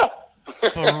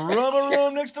From a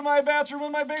room next to my bathroom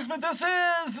in my basement, this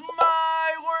is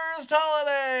My Worst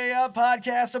Holiday, a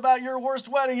podcast about your worst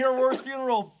wedding, your worst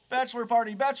funeral, bachelor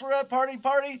party, bachelorette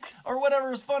party, or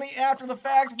whatever is funny after the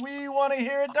fact. We want to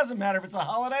hear it. Doesn't matter if it's a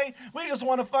holiday. We just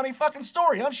want a funny fucking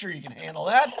story. I'm sure you can handle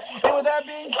that. And with that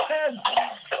being said,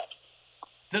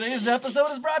 today's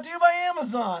episode is brought to you by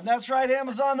Amazon. That's right,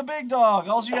 Amazon the big dog.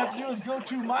 All you have to do is go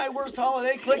to My Worst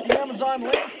Holiday, click the Amazon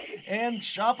link, and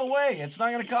shop away. It's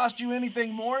not going to cost you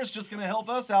anything more. It's just going to help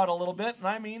us out a little bit, and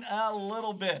I mean a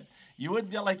little bit. You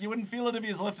wouldn't feel it if you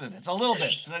was lifting it. It's a little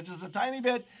bit. It's just a tiny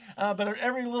bit, but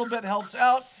every little bit helps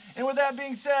out. And with that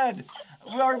being said,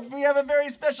 we have a very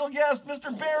special guest,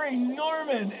 Mr. Barry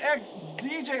Norman,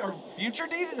 ex-DJ, or future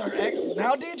DJ, or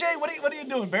now DJ? What are you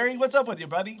doing, Barry? What's up with you,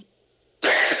 buddy?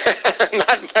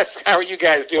 Not much. How are you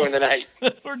guys doing tonight?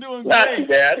 We're doing Not great. too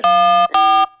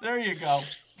bad. There you go.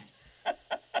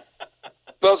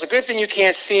 Well, it's a good thing you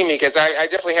can't see me because I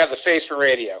definitely have the face for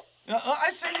radio. I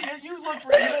see you look.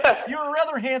 You're a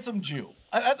rather handsome Jew.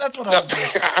 That's what I was going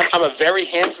to say. I'm a very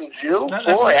handsome Jew?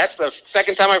 That's the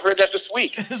second time I've heard that this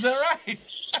week. Is that right?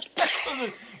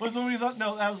 was when we was on,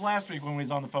 no, that was last week when we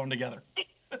was on the phone together.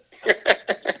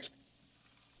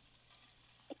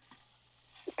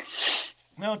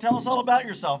 No, tell us all about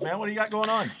yourself, man. What do you got going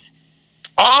on?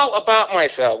 All about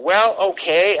myself. Well,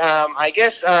 okay. I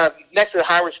guess next to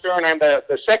Howard Stern, I'm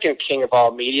the second king of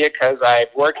all media because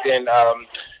I've worked in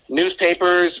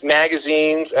newspapers,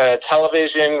 magazines,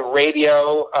 television,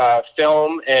 radio,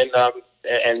 film, and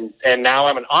now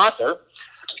I'm an author.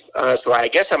 So I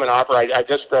guess I'm an author. I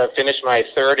just finished my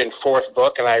third and fourth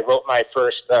book, and I wrote my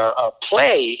first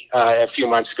play a few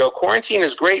months ago. Quarantine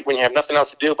is great when you have nothing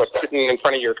else to do but sitting in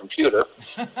front of your computer.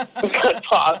 That's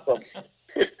awesome.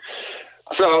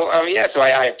 So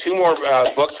I have two more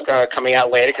books coming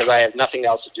out later because I have nothing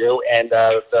else to do. And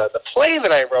the play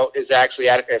that I wrote is actually,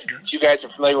 if you guys are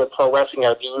familiar with pro wrestling,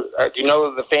 do you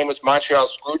know the famous Montreal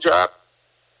Screwjob?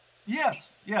 Yes.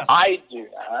 I do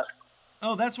that.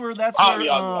 Oh, that's where Bret Hart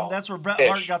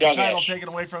got the title taken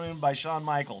away from him by Shawn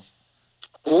Michaels.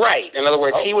 Right. In other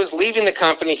words, he was leaving the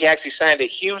company. He actually signed a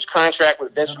huge contract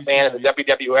with Vince McMahon and the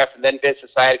WWF, and then Vince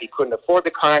decided he couldn't afford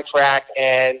the contract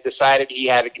and decided he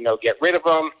had to, get rid of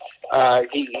him.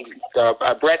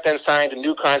 Bret then signed a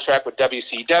new contract with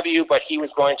WCW, but he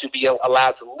was going to be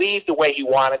allowed to leave the way he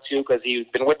wanted to because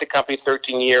he'd been with the company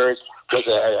 13 years, was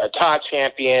a top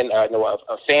champion,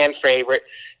 a fan favorite,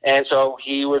 and so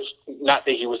he was not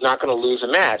going to lose a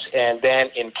match. And then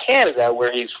in Canada,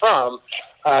 where he's from,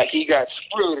 he got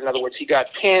screwed. In other words, he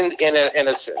got pinned in a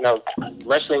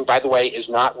wrestling, by the way, is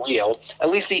not real. At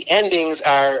least the endings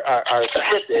are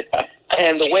scripted.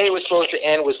 And the way it was supposed to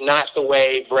end was not the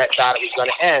way Bret thought it was going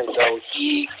to end. So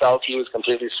he felt he was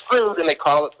completely screwed, and they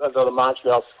call it the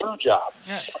Montreal Screwjob.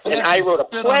 Yeah, and I wrote a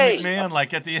play. On McMahon,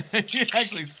 like at the end, he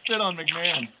actually spit on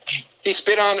McMahon. He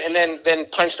spit on and then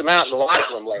punched him out in the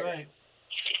locker room later. Right.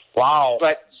 Wow.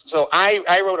 But so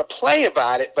I wrote a play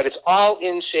about it, but it's all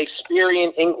in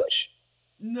Shakespearean English.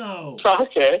 No.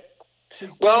 Okay.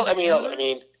 Well,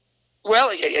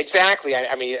 well, exactly.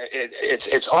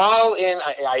 It's all in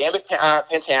iambic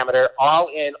pentameter, all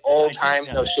in old time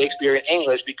Shakespearean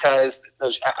English because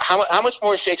how much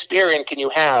more Shakespearean can you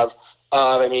have?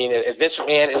 If Vince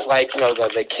McMahon is like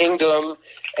the kingdom,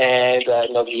 and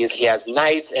he has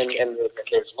knights, and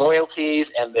there's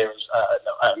loyalties, and there's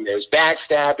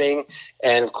backstabbing,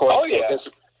 and of course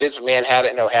Vince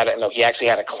McMahon he actually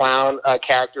had a clown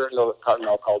character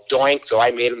called Doink, so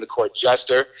I made him the court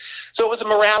jester. So it was a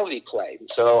morality play.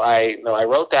 So I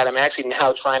wrote that. I'm actually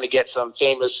now trying to get some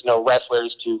famous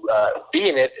wrestlers to be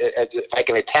in it. If I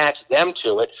can attach them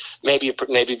to it, maybe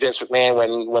Vince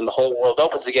McMahon, when the whole world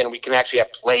opens again, we can actually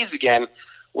have plays again.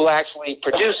 We'll actually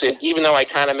produce it, even though I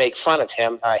kind of make fun of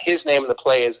him. His name in the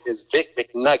play is Vic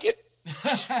McNugget.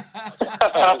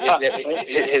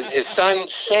 His son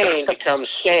Shane becomes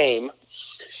Shame.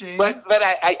 But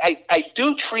I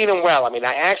do treat him well.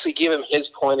 I actually give him his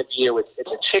point of view.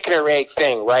 It's a chicken or egg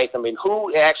thing, right?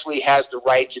 Who actually has the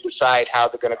right to decide how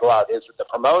they're going to go out? Is it the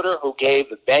promoter who gave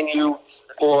the venue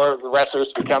for the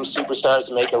wrestlers to become superstars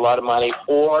and make a lot of money,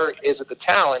 or is it the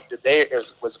talent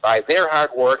that was by their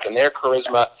hard work and their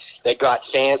charisma that got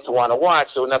fans to want to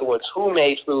watch? So in other words, who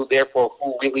made who? Therefore,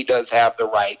 who really does have the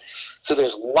right? So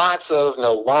there's lots of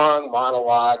long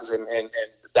monologues and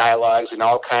dialogues and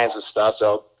all kinds of stuff.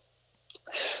 So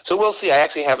we'll see. I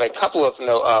actually have a couple of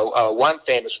one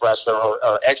famous wrestler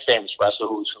or ex-famous wrestler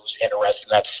who's interested.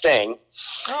 That's Sting.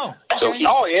 Oh. So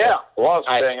Love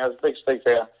Sting. I was a big Sting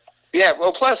fan. Yeah,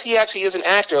 well, plus he actually is an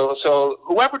actor, so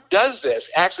whoever does this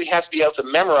actually has to be able to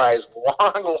memorize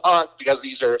long, because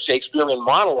these are Shakespearean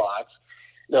monologues,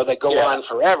 that go on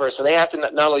forever. So they have to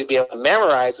not only be able to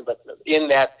memorize it, but in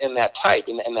that type,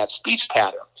 in that speech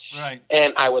pattern. Right.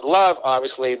 And I would love,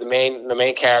 obviously, the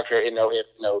main character, if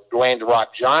Dwayne "The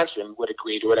Rock" Johnson would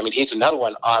agree to it. I mean, he's another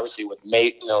one, obviously, with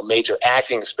major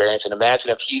acting experience. And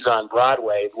imagine if he's on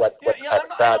Broadway, what type of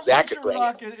crowds that could bring.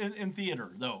 Rock in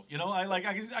theater, though.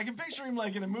 I can picture him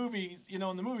like in a movie, in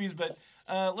the movies, but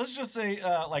let's just say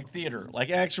like theater, like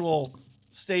actual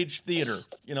stage theater.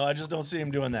 I just don't see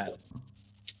him doing that.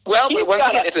 Well, but once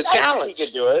again, it's a challenge. He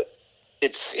could do it.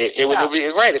 It would be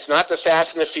right. It's not the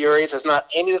Fast and the Furious. It's not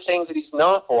any of the things that he's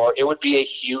known for. It would be a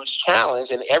huge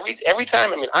challenge. And every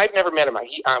time, I mean, I've never met him.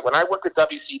 When I worked at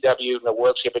WCW, the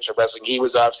World Championship Wrestling, he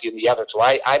was obviously in the other. So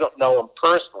I don't know him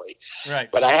personally. Right.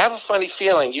 But I have a funny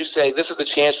feeling. You say this is the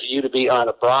chance for you to be on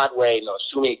a Broadway.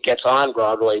 Assuming it gets on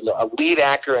Broadway, a lead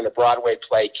actor in a Broadway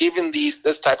play. Given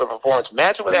this type of performance,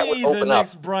 imagine what that would open up. The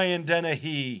next Brian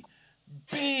Dennehy.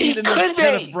 He the could next be.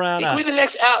 Kenneth Branagh. He could be the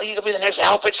next Al. He could be the next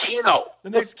Al Pacino. The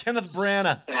next Kenneth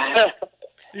Branagh.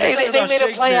 Hey, they made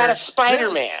a play out of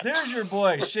Spider-Man. There's your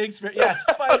boy, Shakespeare. Yeah,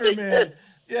 Spider-Man.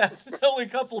 Yeah, only a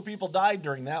couple of people died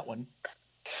during that one.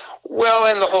 Well,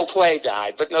 and the whole play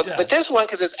died, but but this one,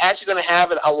 because it's actually going to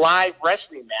have a live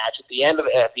wrestling match at the end of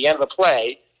the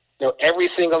play. Every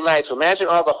single night. So imagine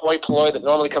all the hoi polloi that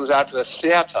normally comes out to the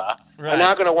theater are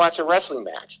now going to watch a wrestling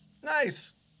match.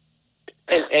 Nice.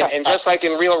 And just like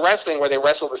in real wrestling, where they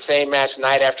wrestle the same match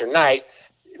night after night,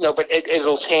 but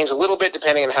it'll change a little bit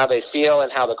depending on how they feel and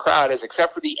how the crowd is.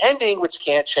 Except for the ending, which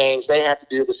can't change, they have to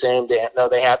do the same dance.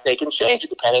 They can change it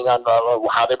depending on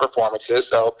how their performance is.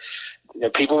 So,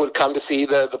 people would come to see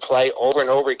the play over and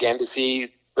over again to see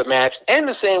the match end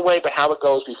the same way, but how it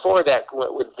goes before that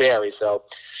would vary. So,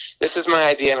 this is my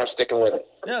idea, and I'm sticking with it.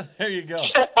 Yeah, there you go.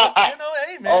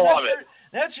 Hey man,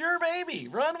 that's your baby.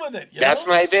 Run with it. That's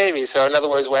my baby. So in other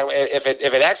words, if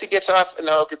it actually gets off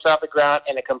the ground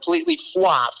and it completely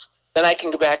flops, then I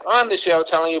can go back on the show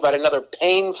telling you about another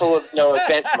painful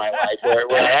event in my life where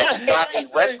I actually got a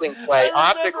wrestling play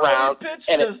off the ground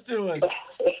and this to us.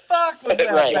 Fuck, was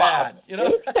that bad?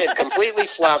 It completely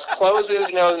flops, closes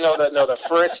the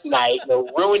first night,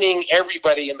 ruining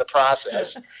everybody in the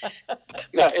process.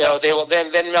 They will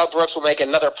then Mel Brooks will make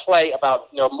another play about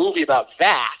movie about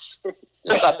that.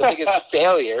 About the biggest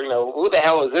failure. Who the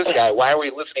hell is this guy? Why are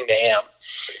we listening to him?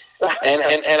 And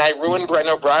I ruined.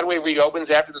 Broadway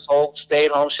reopens after this whole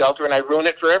stay-at-home shelter, and I ruin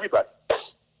it for everybody.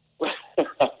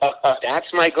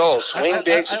 That's my goal. Swing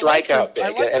big, strike out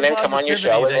big, and then come on your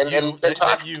show and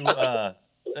talk. That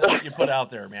you put out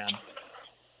there, man.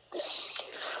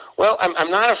 Well,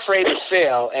 I'm not afraid to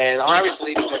fail, and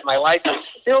obviously, because my life is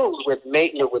filled with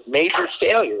major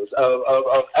failures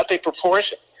of epic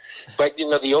proportion. But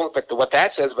what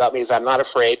that says about me is I'm not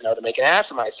afraid, to make an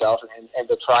ass of myself and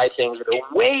to try things that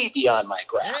are way beyond my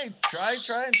grasp. Hey,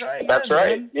 try again. That's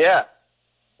right. Man. Yeah.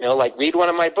 Like read one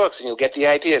of my books and you'll get the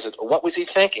ideas of what was he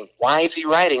thinking? Why is he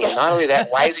writing? And not only that,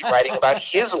 why is he writing about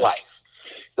his life?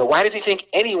 Why does he think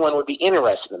anyone would be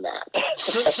interested in that?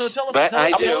 So tell us. But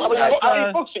I do. How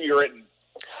many books have you written?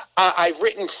 I've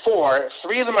written 4.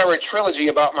 3 of them are a trilogy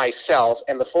about myself,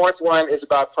 and the 4th one is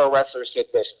about pro wrestler Sid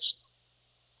Vicious.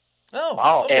 Oh,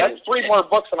 wow. okay. That's 3 more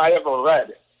books than I ever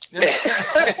read.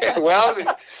 well,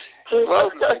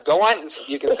 go on.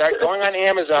 You can start going on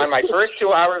Amazon. My first 2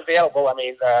 are available. I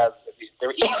mean,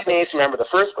 they're easy names to remember. The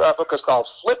first book is called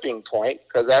Flipping Point,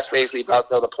 because that's basically about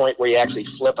the point where you actually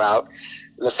flip out.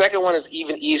 And the second one is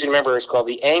even easier to remember. It's called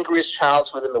The Angriest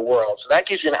Childhood in the World. So that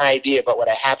gives you an idea about what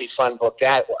a happy, fun book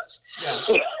that was.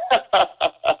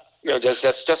 Yeah. Just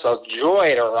a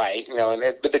joy to write.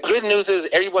 But the good news is,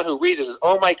 everyone who reads this is,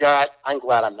 oh my God, I'm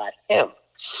glad I'm not him.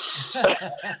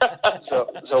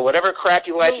 So whatever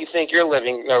crappy life you think you're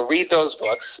living, read those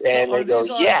books, and they go,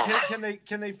 yeah.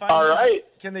 Can they find? All these, right.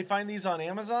 Can they find these on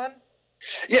Amazon?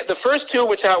 Yeah, the first 2,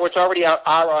 which already are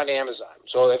on Amazon.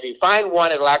 So if you find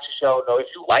one, it'll actually show.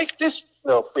 If you like this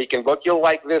freaking book, you'll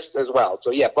like this as well. So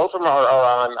yeah, both of them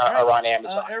are on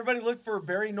Amazon. Everybody look for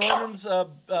Barry Norman's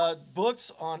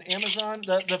books on Amazon.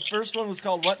 The first one was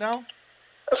called what now?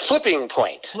 Flipping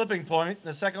Point. Flipping Point.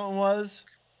 The second one was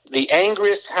The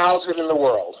Angriest Childhood in the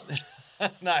World.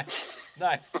 Nice.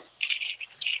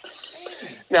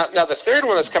 Now, the third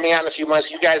one that's coming out in a few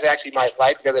months, you guys actually might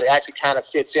like, because it actually kind of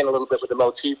fits in a little bit with the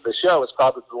motif of the show. It's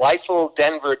called The Delightful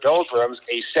Denver Doldrums,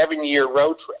 a 7-year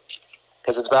road trip,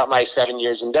 because it's about my 7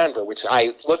 years in Denver, which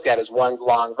I looked at as one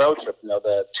long road trip.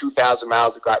 The 2,000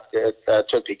 miles it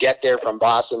took to get there from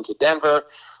Boston to Denver,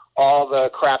 all the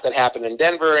crap that happened in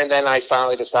Denver, and then I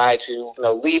finally decided to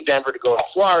leave Denver to go to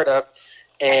Florida,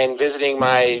 and visiting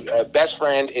my best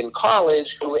friend in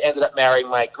college, who ended up marrying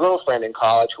my girlfriend in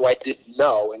college, who I didn't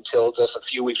know until just a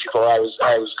few weeks before I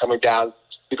was coming down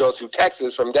to go through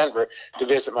Texas from Denver to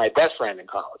visit my best friend in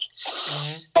college.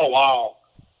 Mm-hmm. Oh, wow.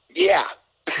 Yeah.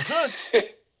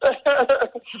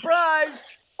 Surprise!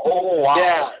 Oh, wow.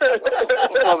 Yeah.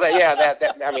 Well, like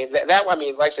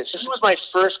I said, she was my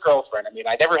first girlfriend. I mean,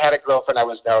 I never had a girlfriend. I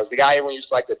was the guy everyone used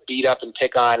to like to beat up and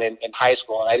pick on in high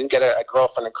school, and I didn't get a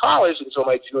girlfriend in college until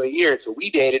my junior year. So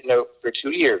we dated for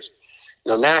 2 years.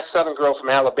 Nice Southern girl from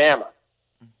Alabama.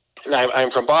 And I'm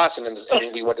from Boston, and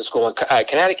we went to school in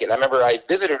Connecticut. I remember I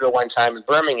visited her one time in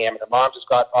Birmingham, and the mom just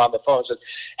got on the phone and said,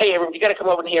 "Hey, everyone, you got to come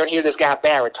over here and hear this guy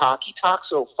Barrett talk. He talks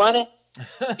so funny.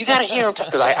 You got to hear him talk."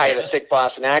 Because I had a thick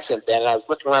Boston accent then, and I was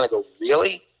looking around and go,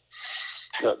 "Really?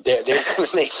 They're going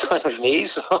to make fun of me?"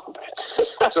 So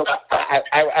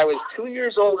I was 2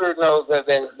 years older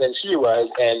than she was,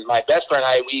 and my best friend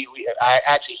and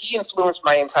he influenced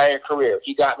my entire career.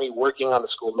 He got me working on the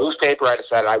school newspaper. I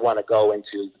decided I want to go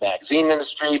into the magazine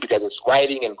industry because it's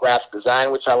writing and graphic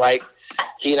design, which I like.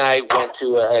 He and I went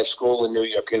to a school in New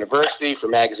York University for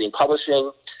magazine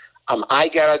publishing. I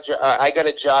got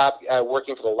a job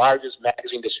working for the largest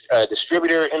magazine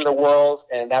distributor in the world,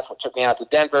 and that's what took me out to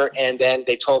Denver. And then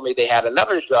they told me they had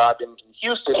another job in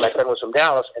Houston. My friend was from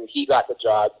Dallas, and he got the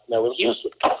job in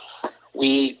Houston.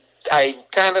 We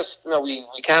kind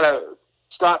of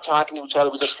stopped talking to each other.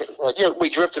 We just we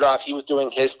drifted off. He was doing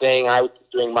his thing, I was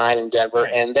doing mine in Denver.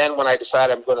 And then when I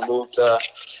decided I'm going to move to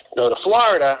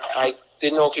Florida, I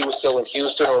didn't know if he was still in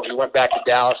Houston or if he went back to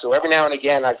Dallas. So every now and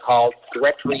again, I called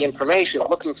directory information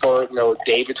looking for,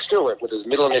 David Stewart with his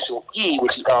middle initial E,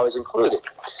 which he always included.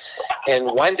 And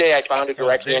one day I found a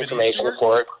directory information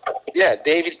for it. Yeah,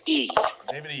 David E.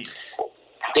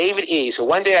 David E. So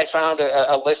one day I found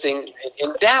a listing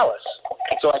in Dallas.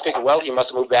 So I figured, well, he must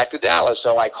have moved back to Dallas.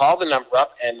 So I called the number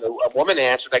up, and a woman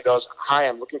answered. I goes, "Hi,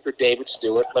 I'm looking for David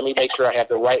Stewart. Let me make sure I have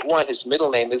the right one. His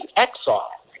middle name is Exall."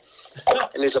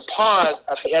 And there's a pause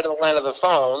at the end of the line of the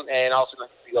phone, and all of a sudden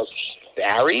he goes,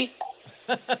 "Barry?"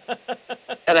 and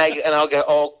I'll go,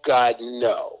 "Oh God,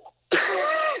 no."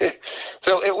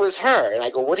 So it was her, and I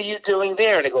go, "What are you doing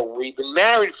there?" And I go, "We've been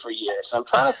married for years." So I'm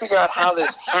trying to figure out how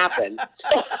this happened,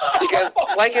 because,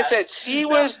 like I said, she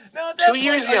was 2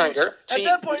 years younger. At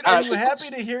that point, are you happy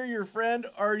to hear your friend?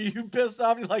 Or are you pissed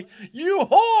off? You're like, "You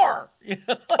whore!"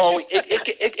 Oh,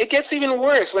 it gets even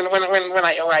worse when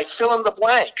I fill in the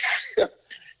blanks.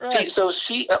 Right. So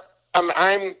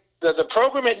the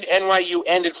program at NYU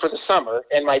ended for the summer,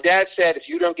 and my dad said, "If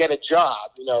you don't get a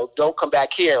job, don't come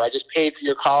back here. I just paid for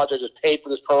your college. I just paid for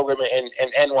this program in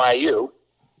NYU."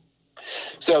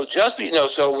 So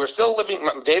so we're still living.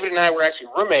 David and I were actually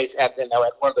roommates at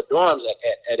one of the dorms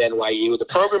at NYU. The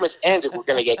program has ended. We're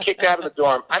going to get kicked out of the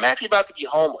dorm. I'm actually about to be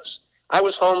homeless. I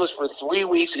was homeless for 3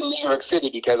 weeks in New York City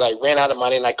because I ran out of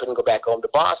money and I couldn't go back home to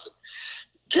Boston.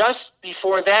 Just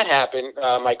before that happened,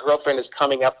 my girlfriend is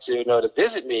coming up to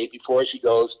visit me before she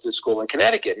goes to school in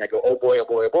Connecticut. And I go, "Oh boy, oh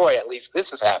boy, oh boy, at least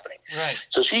this is happening." Right.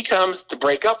 So she comes to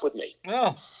break up with me.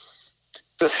 Oh.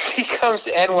 So she comes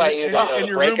to NYU and to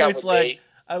your break up roommate's with like, me.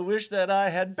 "I wish that I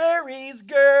had Barry's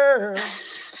girl."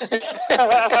 Barry's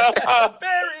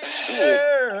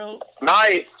girl.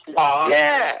 Nice, Mom.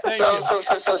 Yeah. Thank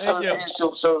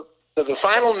So the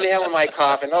final nail in my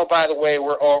coffin. Oh, by the way,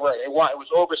 we're over. It was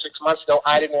over 6 months ago.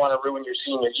 I didn't want to ruin your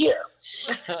senior year.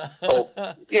 Oh,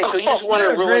 yeah. So you just want to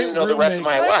ruin the rest of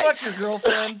my life. Fuck your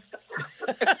girlfriend.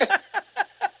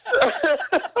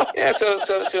 Yeah.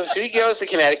 So she goes to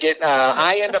Connecticut.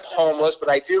 I end up homeless, but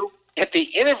I do get the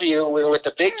interview with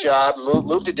the big job.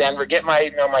 Move to Denver. Get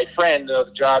my friend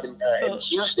the job in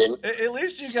Houston. At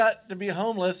least you got to be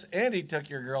homeless, and he took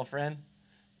your girlfriend.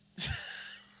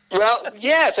 Well,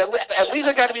 yes. At least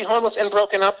I got to be homeless and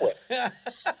broken up with.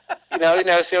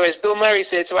 So as Bill Murray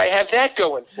said, so I have that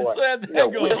going for me. So I have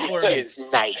that going for which me. is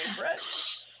nice.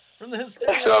 From the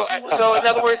hysteria. So in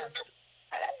other words,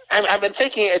 I've been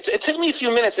thinking. It took me a few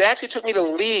minutes. It actually took me to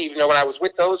leave. When I was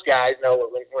with those guys,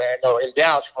 in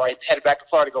Dallas, before I headed back to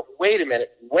Florida. Go, wait a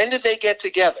minute. When did they get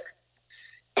together?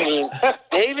 I mean,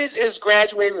 David is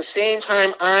graduating the same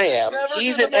time I am.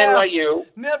 He's at NYU.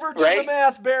 Never do the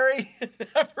math, Barry.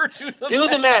 Never do the math. Do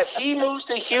the math. He moves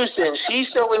to Houston. She's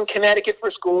still in Connecticut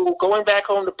for school, going back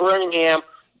home to Birmingham.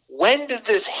 When did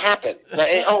this happen?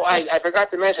 I forgot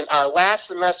to mention, our last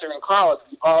semester in college,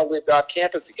 we all lived off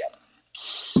campus together.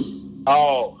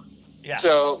 Oh. Yeah.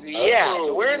 So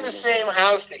we're in the same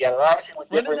house together, obviously with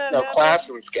different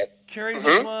classrooms together. Carry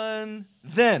this one.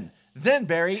 Then,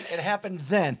 Barry, it happened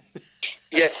then.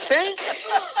 You think?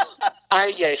 Are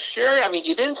you sure? I mean,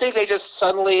 you didn't think they just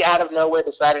suddenly, out of nowhere,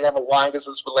 decided to have a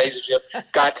long-distance relationship,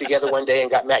 got together one day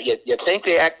and got married? You think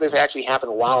this actually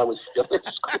happened while I was still in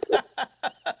school?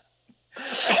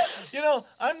 You know,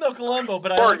 I'm no Columbo,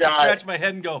 but I Poor like to guy. scratch my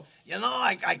head and go, you know,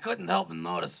 I couldn't help but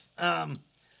notice.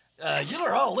 You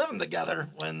were all living together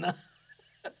when.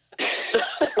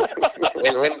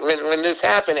 when this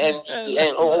happened, and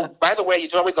oh, by the way, you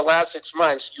told me the last 6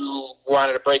 months you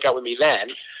wanted to break up with me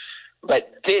then,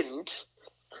 but didn't.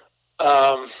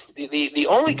 The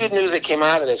only good news that came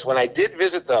out of this, when I did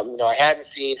visit them, you know, I hadn't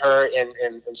seen her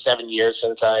in 7 years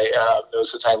since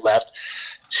I left.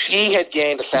 She had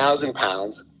gained 1,000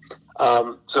 pounds.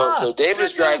 So David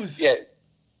is driving. Yeah,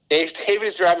 David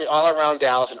is driving me all around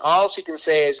Dallas, and all she can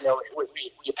say is, you know,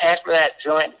 you pass me that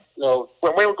joint. You know,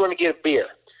 when we're going to get a beer.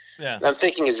 Yeah. And I'm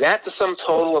thinking, is that the sum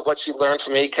total of what she learned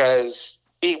from me? Because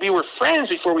we were friends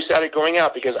before we started going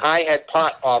out, because I had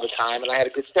pot all the time and I had a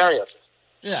good stereo system.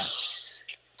 Yeah.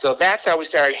 So that's how we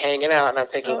started hanging out. And I'm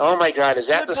thinking, oh my God, is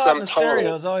that the sum total?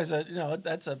 Stereo is always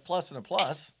that's a plus and a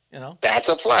plus. You know. That's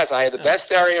a plus. I had the best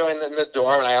stereo in the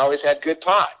dorm, and I always had good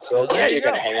pot. So well, you're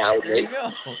going to hang out with there me. You go.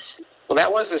 Well,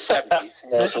 that was the 70s.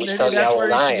 You know, so maybe tell you that's how where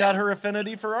old I she am. got her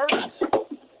affinity for Arby's.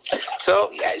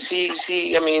 So yeah, she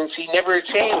never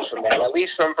changed from that. At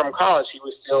least from college, she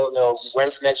was still, you know,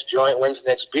 when's the next joint, when's the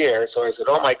next beer. So I said,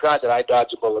 oh my God, did I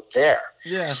dodge a bullet there?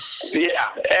 Yeah. Yeah, You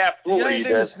got absolutely.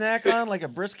 anything to snack on, like a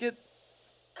brisket?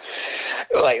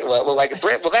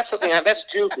 That's something that's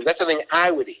juicy. That's something I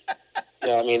would eat. You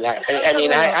know,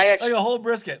 I like a whole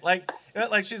brisket. Like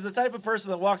she's the type of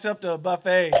person that walks up to a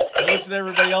buffet and looks at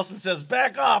everybody else and says,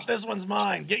 "Back off! This one's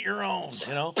mine. Get your own."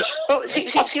 You know. Well,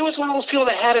 she was one of those people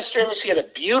that had a string. She had a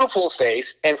beautiful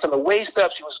face, and from the waist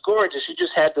up, she was gorgeous. She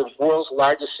just had the world's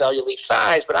largest cellulite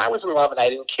thighs. But I was in love, and I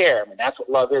didn't care. I mean, that's what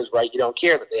love is, right? You don't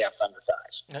care that they have thunder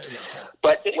thighs.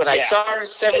 But when I saw her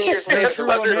 7 years a later, true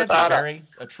romantic, Barry.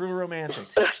 A true romantic.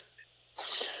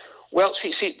 Well,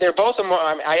 they're both.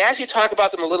 I actually talk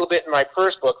about them a little bit in my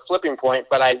first book, Flipping Point,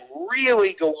 but I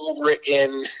really go over it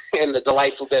in the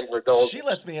Delightful Denver Gold. She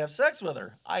lets me have sex with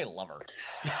her. I love her.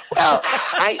 Well,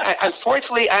 I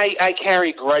unfortunately I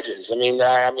carry grudges. I mean,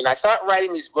 I thought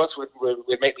writing these books would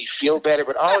make me feel better,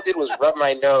 but all it did was rub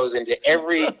my nose into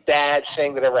every bad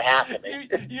thing that ever happened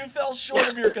to me. You fell short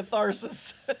of your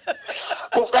catharsis.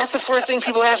 Well, that's the first thing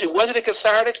people ask me. Was it a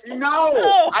cathartic? No.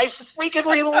 I freaking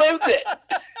relived it.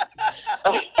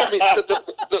 I mean,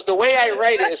 the way I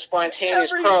write it is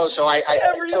spontaneous prose, so I'm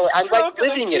like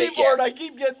living it again. I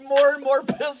keep getting more and more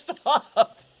pissed off.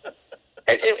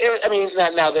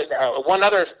 One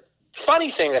other funny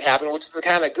thing that happened, which is the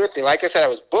kind of good thing. Like I said, I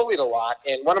was bullied a lot,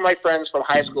 and one of my friends from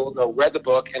high school read the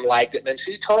book and liked it, and then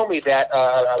she told me that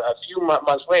a few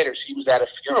months later she was at a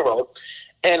funeral,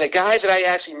 and a guy that I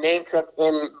actually named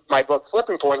in my book,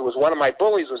 Flipping Point, was one of my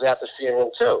bullies, was at the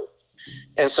funeral too.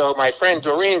 And so my friend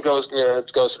Doreen goes to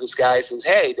this guy and says,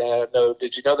 "Hey,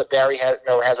 did you know that Barry has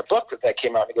a book that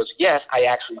came out?" And he goes, "Yes, I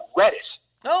actually read it."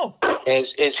 Oh. And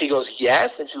she goes,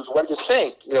 "Yes." And she goes, "What did you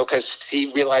think?" You know, because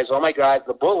she realized, oh my God,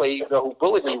 the bully, you know, who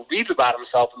bullied me reads about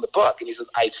himself in the book. And he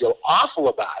says, "I feel awful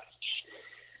about it."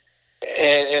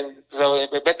 And so,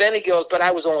 but then he goes, "But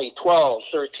I was only 12,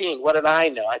 13. What did I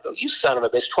know?" I go, "You son of a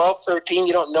bitch, 12, 13,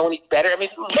 you don't know any better?" I mean,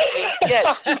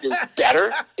 yes, you do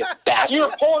better, you bastard.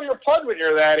 You're pulling your plug when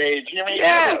you're that age. I mean,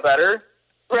 Yeah. you know better.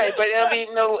 Right, but I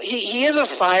mean, no, he is a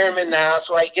fireman now,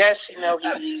 so I guess, you know,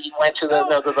 he went to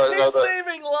He's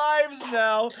saving lives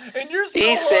now, and you're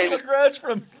still holding a grudge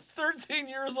from 13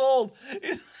 years old.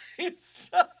 He's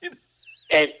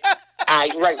And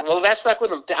well, that stuck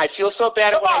with him. I feel so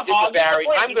bad at what I did to Barry.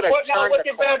 I'm going to turn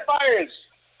the corner. Bad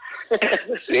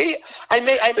fires. See, I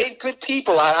made good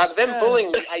people out of them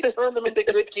bullying me. I turned them into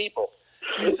good people.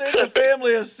 You saved a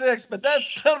family of 6, but that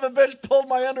son of a bitch pulled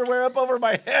my underwear up over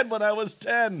my head when I was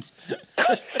 10.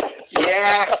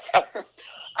 Yeah.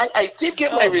 I did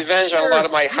get my revenge on a lot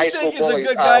of my high school bullies. He's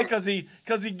a good guy because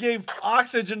he gave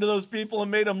oxygen to those people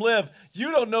and made them live.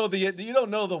 You don't know the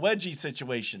wedgie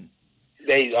situation.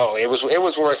 It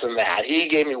was worse than that. He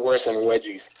gave me worse than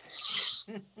wedgies.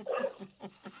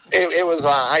 It was.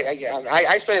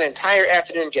 I spent an entire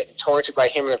afternoon getting tortured by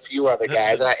him and a few other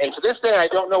guys, and to this day, I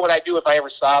don't know what I'd do if I ever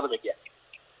saw them again.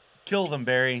 Kill them,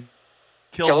 Barry.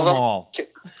 Kill them all.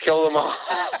 Kill them all.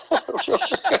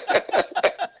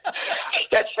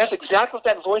 That's exactly what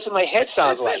that voice in my head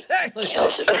sounds like. Exactly.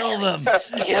 Kill them.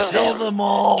 Kill them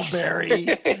all, Barry.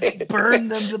 Burn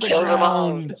them to the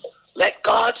ground. Let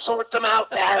God sort them out,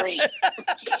 Barry.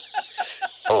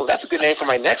 Oh, that's a good name for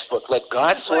my next book. Let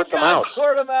God sort them out.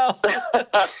 Sort them out.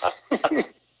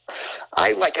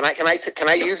 Can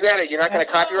I use that? You're not going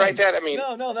to copyright that? I mean,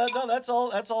 that's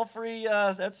all free.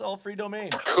 That's all free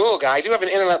domain. Cool, guy. I do have an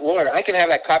internet lawyer. I can have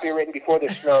that copywritten before the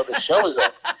show is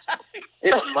over.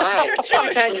 It's mine.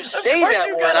 Every time you say that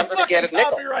word, I'm going to get a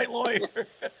nickel. Copyright lawyer.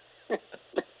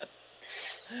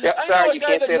 Yep, sorry, you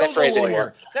can't say that phrase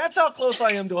anymore. That's how close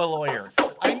I am to a lawyer.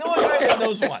 I know a guy that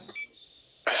knows one.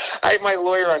 I have my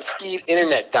lawyer on speed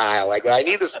internet dial. I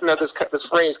need this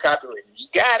phrase copyrighted. You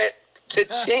got it.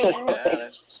 Cha-ching.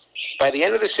 By the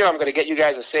end of the show, I'm going to get you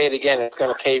guys to say it again. It's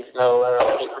going to pay for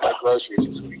my groceries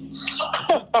this week.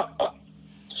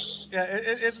 Yeah,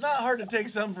 it's not hard to take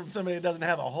some from somebody that doesn't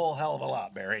have a whole hell of a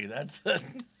lot, Barry. That's.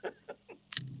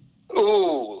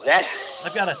 Ooh, that.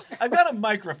 I've got a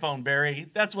microphone, Barry.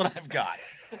 That's what I've got.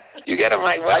 You got a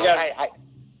mic. Well,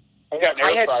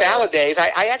 I had salad days.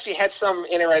 I actually had some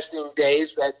interesting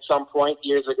days at some point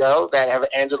years ago that have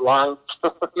ended long.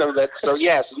 So you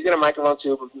get a microphone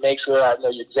to make sure I know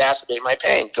you exacerbate my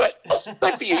pain. Good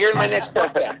for you. You're in my next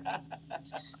book then.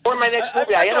 Or my next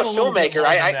movie. I am a filmmaker.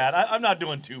 I'm not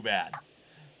doing too bad.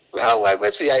 Well,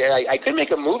 let's see. I could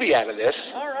make a movie out of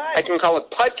this. All right. I can call it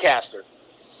Pudcaster.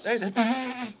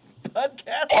 Pudcaster?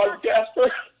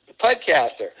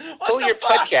 Pudcaster. Pull your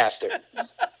Pudcaster.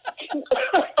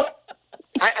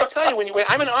 I tell you, when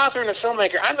I'm an author and a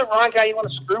filmmaker, I'm the wrong guy you want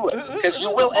to screw with, because you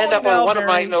will end up on one of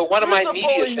my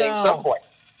media things at some point.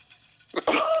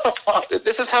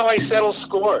 This is how I settle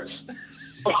scores.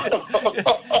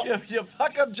 You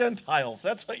fuck up Gentiles.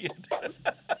 That's what you do.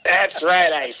 That's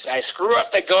right. I screw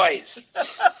up the guys.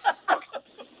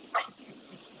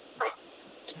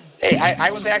 Hey, I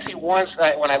was actually once,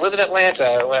 when I lived in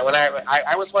Atlanta, when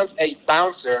I was once a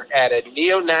bouncer at a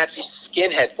neo-Nazi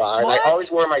skinhead bar, and I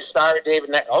always wore my Star of David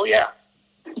necklace. Oh, yeah.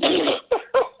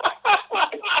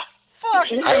 Fuck,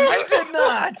 you did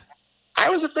not. I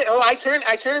was a bit, I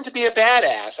turned into be a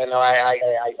badass. I know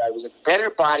I was a better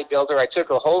bodybuilder. I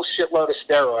took a whole shitload of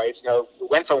steroids,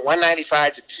 went from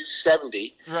 195 to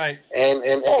 270. Right.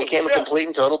 And became a complete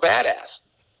and total badass.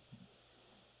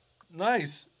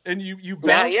 Nice. And you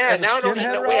bounced at a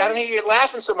skinhead wait, I don't hear you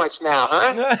laughing so much now,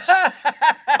 huh?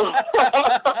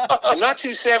 I'm not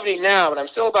 270 now, but I'm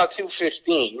still about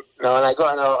 215. And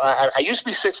I used to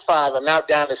be 6'5". I'm now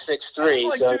down to 6'3".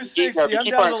 Like so if you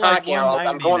keep on talking,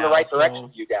 I'm going the right direction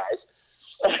for you guys.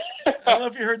 I don't know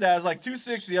if you heard that. I was like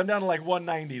 260. I'm down to like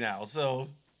 190 now. So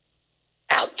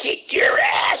I'll kick your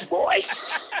ass, boy.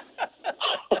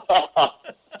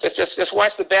 Just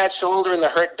watch the bad shoulder and the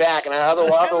hurt back, and other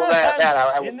than that,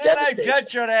 I will and then I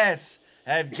got your ass.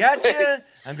 I've got you.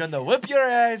 I'm gonna whip your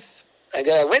ass. I'm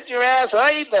gonna whip your ass.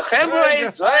 I the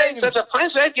hemorrhoids. Such a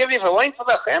punch I'd give you for waiting for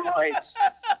the hemorrhoids.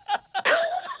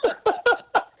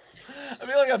 I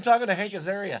feel like I'm talking to Hank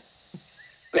Azaria.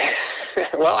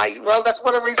 Well, that's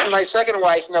one of the reasons my second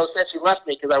wife said she left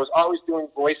me, because I was always doing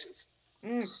voices.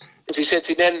 She said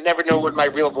she never knew what my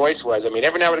real voice was. I mean,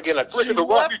 every now and again, I'd she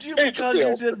left you because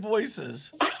you did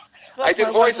voices. I did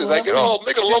voices. I could,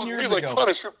 make a love to me like trying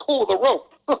to shoot pool with a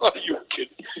rope. Are you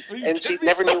kidding? And she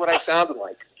never knew what I sounded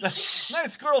like.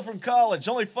 Nice girl from college,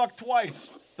 only fucked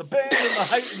twice. The band and the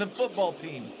height and the football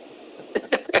team.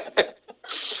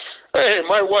 Hey,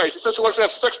 my wife, she said she likes to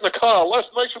have sex in the car.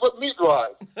 Last night she let me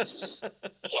drive.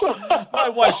 My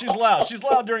wife, she's loud. She's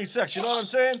loud during sex. You know what I'm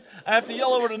saying? I have to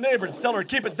yell over to the neighbor to tell her to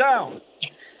keep it down.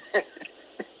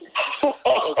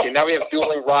 Okay, now we have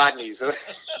dueling Rodneys.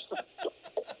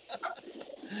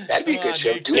 That'd be a good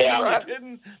show.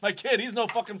 My kid, he's no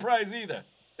fucking prize either.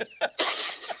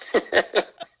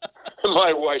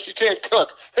 My wife, she can't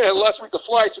cook. Hey, last week the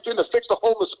fly slipped in to fix the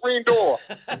hole in the screen door.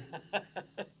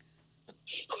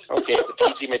 Okay, the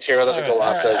PG material doesn't go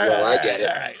off so well. I get it.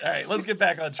 All right. Let's get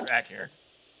back on track here.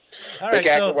 All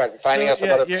right, finding out some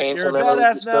other painful memories. You're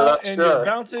a badass now, and you're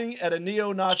bouncing at a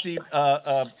neo-Nazi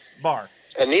bar.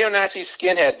 A neo-Nazi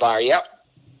skinhead bar, yep.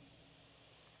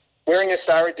 Wearing a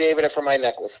Star of David for my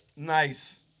necklace.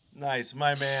 Nice,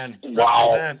 my man.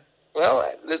 Wow. Represent. Well,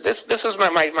 this is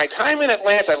my time in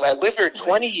Atlanta. I lived here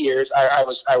 20 years. I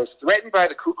was threatened by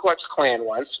the Ku Klux Klan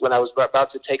once when I was about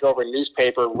to take over a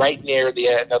newspaper right near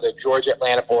the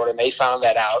Georgia-Atlanta border, and they found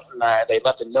that out, and they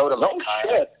left a note on my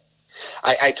car.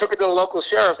 I took it to the local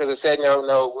sheriff because it said,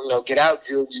 no, get out,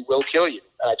 Jew, we will kill you.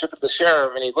 And I took it to the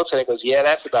sheriff, and he looks at it and goes, yeah,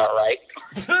 that's about right.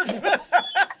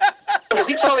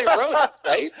 He probably wrote it,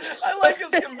 right? I like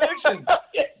his conviction.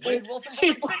 Wade Wilson from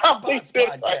the Bots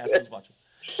podcast was watching.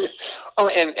 Oh,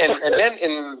 and then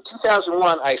in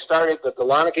 2001, I started the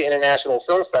Dahlonega International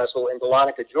Film Festival in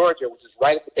Dahlonega, Georgia, which is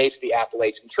right at the base of the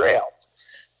Appalachian Trail.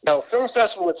 No, film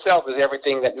festival itself is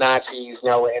everything that Nazis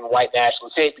and white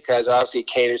nationalists hate, because obviously it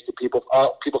caters to people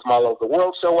from all over the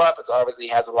world show up. It obviously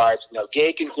has a large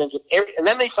gay contingent. And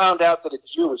then they found out that a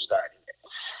Jew was starting it.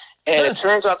 And it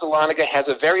turns out the Larnaca has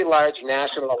a very large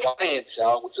national alliance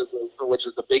cell, which is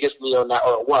the biggest or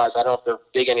it was, I don't know if they're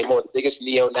big anymore, the biggest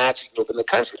neo-Nazi group in the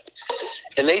country.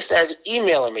 And they started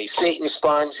emailing me, Satan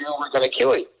spawn Jew, we're going to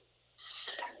kill you.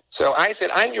 So I said,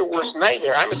 I'm your worst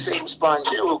nightmare. I'm a Satan spawn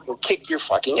Jew who can kick your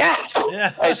fucking ass.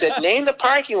 Yeah. I said, name the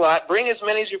parking lot, bring as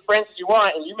many of your friends as you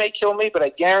want, and you may kill me, but I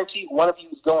guarantee one of you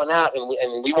is going out, and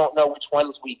we won't know which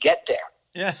ones we get there.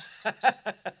 Yeah.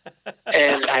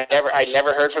 And I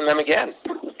never heard from them again.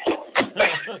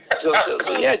 So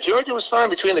yeah, Georgia was fun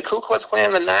between the Ku Klux Klan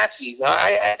and the Nazis.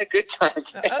 I had a good time.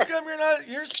 How come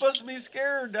you're supposed to be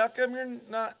scared? How come you're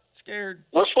not scared?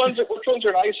 Which ones are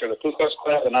nicer, the Ku Klux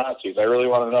Klan or the Nazis? I really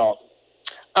want to know.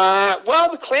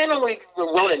 Well, the Klan only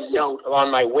wrote a note on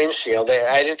my windshield.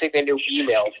 I didn't think they knew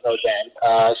email then.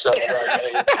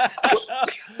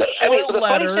 The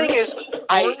funny thing is,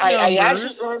 I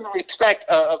actually earned the respect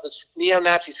of the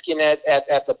neo-Nazi skinheads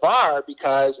at the bar,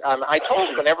 because I told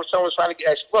them whenever someone was trying to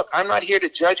I said, look, I'm not here to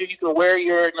judge you. You can wear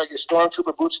your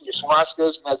stormtrooper boots and your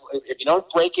swastikas, and if you don't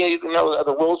break any of the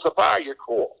rules of the bar, you're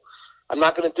cool. I'm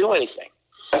not going to do anything.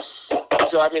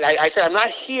 So, I said, I'm not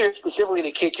here specifically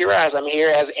to kick your ass. I'm here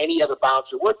as any other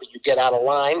bouncer would, but you get out of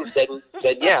line, then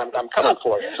yeah, I'm coming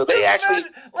for you. So they actually...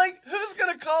 who's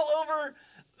going to call over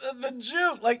the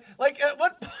Jew? Like at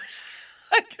what point?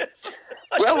 I guess...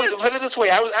 Well, put it this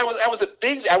way. I was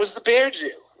the bear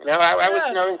Jew. I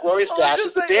was Inglorious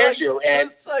Bastards, the bear Jew.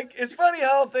 And it's funny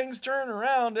how things turn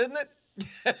around, isn't it?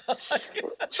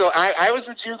 So I was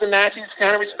the Jew the Nazis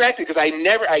kind of respected, because I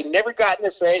never got in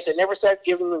their face. I never started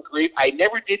giving them grief. I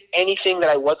never did anything that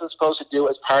I wasn't supposed to do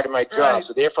as part of my job. Right.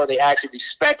 So therefore, they actually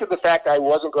respected the fact that I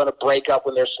wasn't going to break up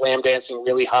when they're slam dancing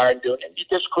really hard and doing it. You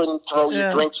just couldn't throw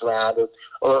your drinks around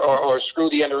or screw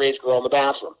the underage girl in the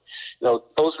bathroom.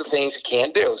 Those are things you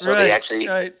can't do. So they actually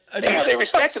they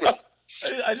respected me.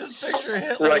 I just picture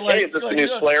Hitler like, hey, is this the new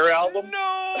Slayer album?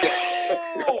 No.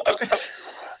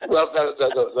 Well,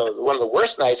 one of the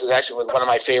worst nights is actually with one of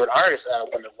my favorite artists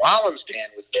when the Rollins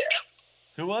Band was there.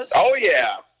 Who was? Oh,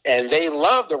 yeah. And they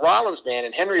loved the Rollins Band,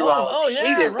 and Henry Rollins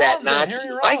hated that Nazi.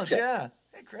 Henry Rollins, yeah.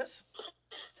 Hey, Chris.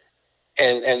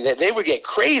 And they would get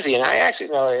crazy, and I actually,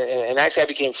 I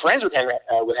became friends with Henry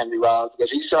Rollins,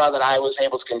 because he saw that I was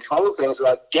able to control things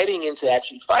without getting into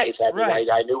actually fights. I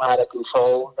knew how to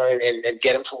control and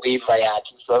get him to leave by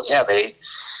action. So yeah,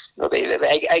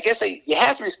 I guess you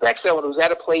have to respect someone who's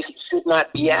at a place he should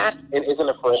not be at and isn't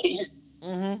afraid.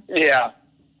 Mm-hmm. Yeah.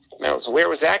 So where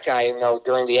was that guy,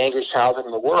 during the angriest childhood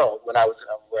in the world, when I was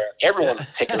where everyone was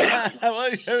picking him?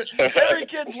 Every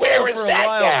kid's little for a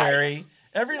while, Barry.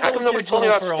 Every How come little nobody kid's told me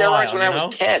little about for a while, steroids when I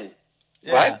was 10?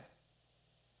 Yeah.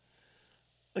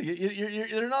 What?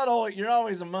 You're not always, you're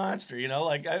always a monster,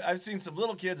 I've seen some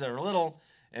little kids that were little,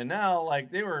 and now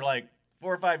they were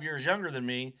 4 or 5 years younger than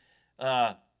me.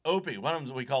 Opie, one of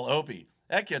them we call Opie.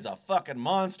 That kid's a fucking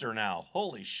monster now.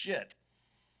 Holy shit.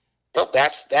 Well,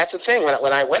 that's the thing.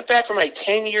 When I went back for my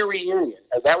 10-year reunion,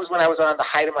 that was when I was on the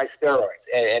height of my steroids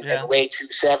and weighed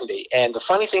 270. And the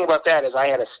funny thing about that is I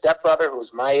had a stepbrother who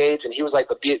was my age, and he was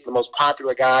the most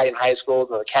popular guy in high school,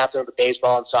 the captain of the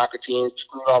baseball and soccer teams,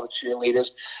 screwed all the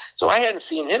cheerleaders. So I hadn't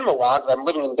seen him in a while, because I'm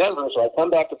living in Denver, so I come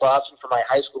back to Boston for my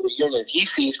high school reunion. He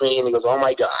sees me, and he goes, oh,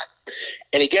 my God.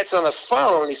 And he gets on the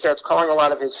phone, he starts calling a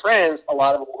lot of his friends, a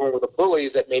lot of them were the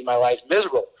bullies that made my life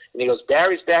miserable. And he goes,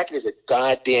 Barry's back, and he's a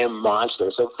goddamn monster.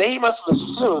 So they must have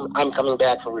assumed I'm coming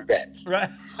back for revenge. Right.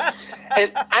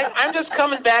 And I'm just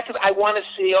coming back because I want to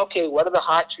see, okay, what do the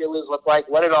hot cheerleaders look like?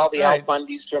 What did all the Al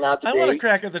Bundys turn out to be? I want to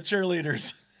crack at the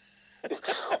cheerleaders.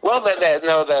 Well,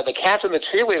 the captain, the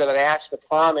cheerleader that I asked to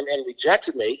prom and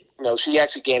rejected me, she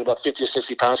actually gained about 50 or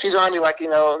 60 pounds. She's on me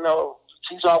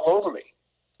she's all over me.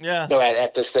 Yeah.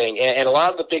 At this thing. And a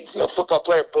lot of the big football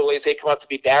player bullies, they come up to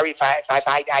me, Barry, if I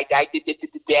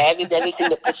did anything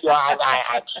to piss you off,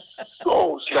 I'm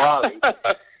so sorry.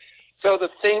 So the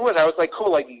thing was, I was like,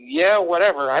 cool, yeah,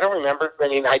 whatever. I don't remember.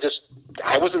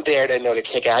 I wasn't there to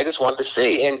kick it. I just wanted to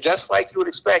see. And just like you would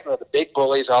expect, the big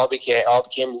bullies all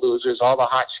became losers. All the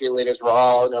hot cheerleaders were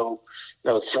all,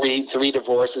 three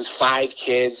divorces, 5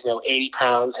 kids, 80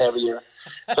 pounds heavier.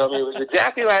 So it was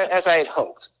exactly as I had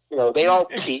hoped. They all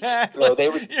peaked. Exactly. They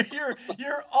were.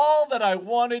 You're all that I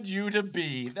wanted you to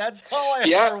be. That's all I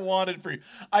ever wanted for you.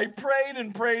 I prayed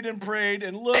and prayed and prayed,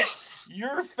 and look,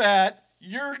 you're fat,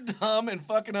 you're dumb, and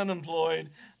fucking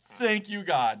unemployed. Thank you,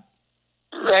 God.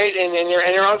 Right, and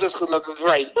you're all just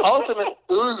right, ultimate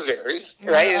losers,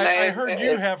 right? Yeah, And I heard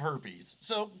you have herpes,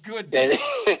 so good. And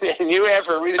you have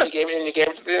herpes, and you gave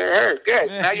it to her.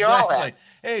 Good. Yeah, now you're all happy.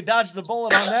 Hey, dodged the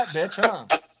bullet on that bitch, huh?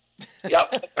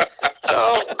 Yep.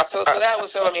 So that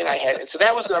was I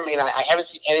haven't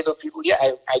seen any of those people yet.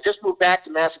 I just moved back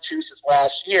to Massachusetts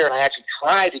last year, and I actually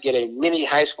tried to get a mini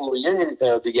high school reunion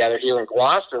together here in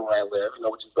Gloucester, where I live,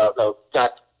 which is about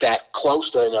not that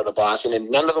close to Boston, and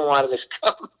none of them wanted to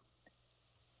come.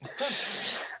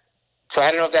 So I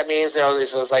don't know if that means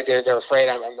it's like they're afraid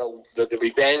the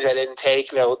revenge I didn't take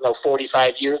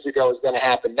 45 years ago is going to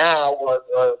happen now, or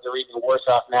they're even worse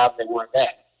off now than they were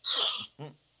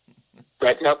then.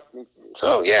 But no.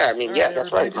 So yeah,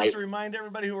 that's right. Just to remind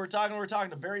everybody who we're talking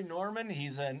to Barry Norman.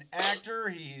 He's an actor.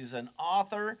 He's an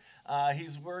author.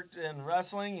 He's worked in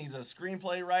wrestling. He's a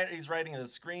screenplay writer. He's writing a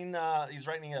He's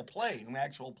writing a play, an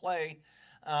actual play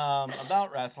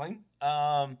about wrestling.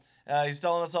 He's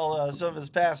telling us all some of his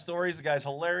past stories. The guy's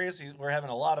hilarious. We're having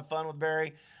a lot of fun with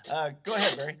Barry. Go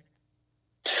ahead, Barry.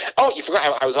 Oh, you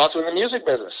forgot. I was also in the music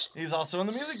business. He's also in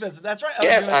the music business. That's right.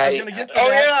 Yes, I was going to get to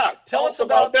that. Tell us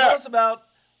about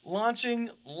launching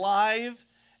Live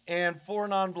and Four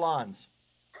Non-Blondes.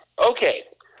 Okay.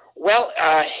 Well,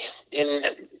 I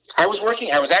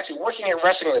was actually working at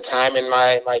wrestling at the time, and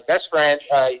my best friend,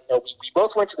 we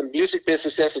both went to the Music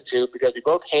Business Institute because we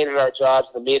both hated our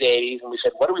jobs in the mid-'80s, and we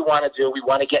said, what do we want to do? We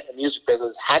want to get in the music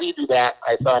business. How do you do that?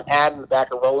 I saw an ad in the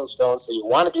back of Rolling Stone, so you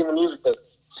want to be in the music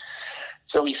business.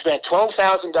 So we spent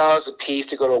 $12,000 a piece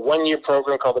to go to a one-year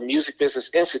program called the Music Business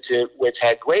Institute, which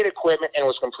had great equipment and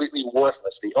was completely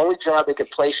worthless. The only job they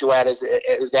could place you at is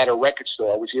at a record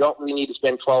store, which you don't really need to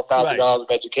spend $12,000 of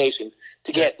education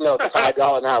to get the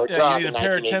 $5 an hour job. You need a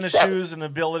pair of tennis shoes and the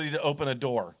ability to open a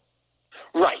door.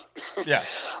 Right. Yeah.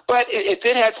 But it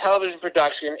did have television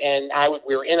production, and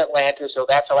we were in Atlanta, so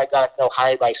that's how I got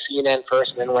hired by CNN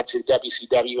first, and then went to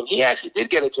WCW. And he actually did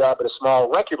get a job at a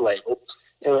small record label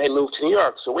and moved to New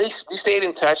York. So we stayed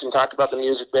in touch and talked about the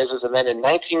music business. And then in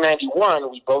 1991,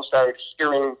 we both started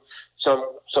hearing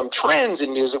some trends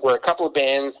in music where a couple of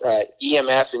bands,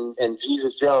 EMF and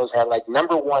Jesus Jones, had like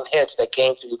 #1 hits that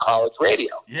came through college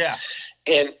radio. Yeah.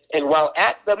 And while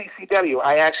at WCW,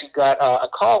 I actually got a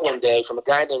call one day from a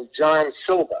guy named John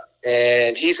Silva.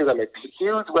 And he said, I'm a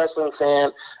huge wrestling fan.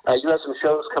 You have some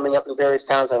shows coming up in various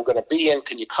towns I'm going to be in.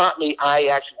 Can you comp me? I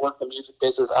actually work in the music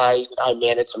business. I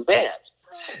manage some bands.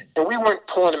 And we weren't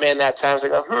pulling him in that time. I was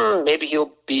like, maybe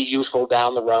he'll be useful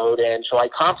down the road. And so I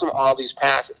comped him all these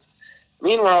passes.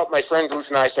 Meanwhile, my friend Bruce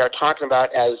and I started talking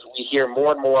about, as we hear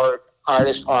more and more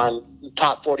artists on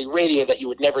Top 40 radio that you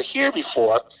would never hear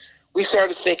before, we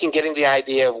started getting the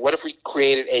idea of what if we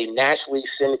created a nationally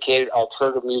syndicated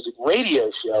alternative music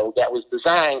radio show that was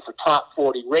designed for Top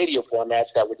 40 radio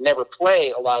formats that would never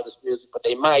play a lot of this music, but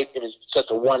they might if it's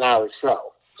just a 1-hour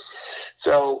show.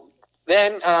 So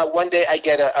then one day I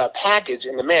get a package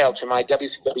in the mail to my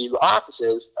WCW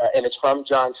offices, and it's from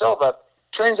John Silva.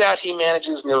 Turns out he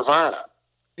manages Nirvana.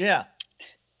 Yeah.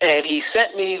 And he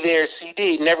sent me their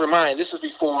CD, Nevermind. This is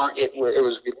before it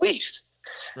was released.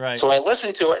 Right. So I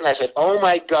listened to it, and I said, oh,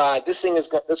 my God, this is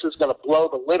going to blow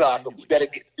the lid off, but we better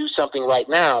do something right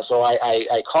now. So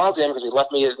I called him because he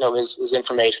left me his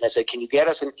information. I said, can you get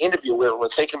us an interview? We're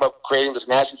thinking about creating this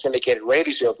nationally syndicated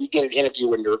radio show. If we get an interview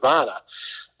with Nirvana,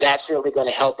 that's really going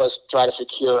to help us try to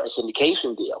secure a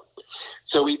syndication deal.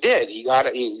 So we did. He got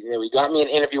me an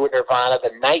interview with Nirvana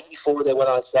the night before they went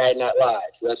on Saturday Night Live.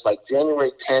 So that's like January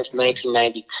 10th,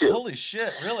 1992. Holy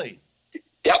shit, really?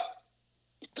 Yep.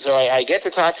 So I get to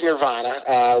talk to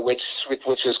Nirvana, which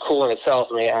is cool in itself.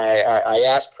 I mean, I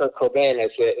asked Kurt Cobain, I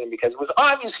said, and because it was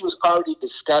obvious he was already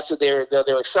discussed. Their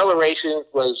acceleration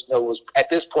was at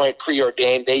this point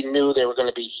preordained. They knew they were going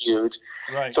to be huge.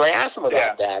 Right. So I asked him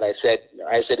about that. I said,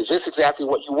 is this exactly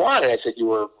what you wanted? I said, you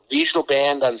were a regional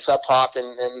band on Sub Pop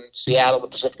in Seattle, the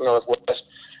Pacific Northwest.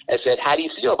 I said, how do you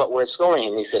feel about where it's going?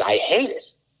 And he said, I hate it.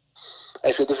 I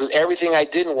said, this is everything I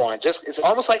didn't want. It's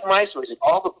almost like my story. Said,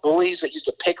 all the bullies that used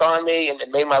to pick on me and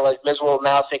made my life miserable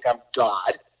now think I'm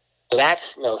God. So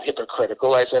that's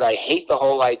hypocritical. I said, I hate the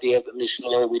whole idea of the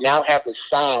machinery. We now have this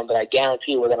sound that I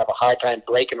guarantee we're going to have a hard time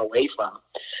breaking away from.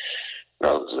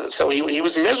 So he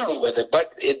was miserable with it,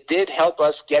 but it did help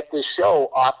us get this show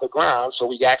off the ground. So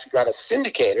we actually got a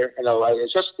syndicator.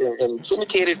 It's just in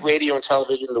syndicated radio and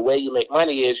television, the way you make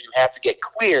money is you have to get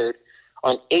cleared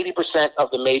on 80%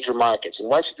 of the major markets. And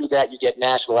once you do that, you get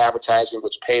national advertising,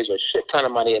 which pays a shit ton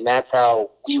of money, and that's how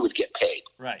we would get paid.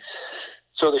 Right.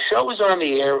 So the show was on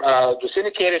the air. The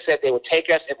syndicator said they would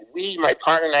take us if my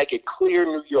partner and I, could clear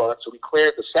New York. So we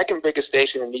cleared the second biggest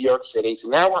station in New York City. So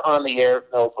now we're on the air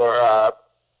for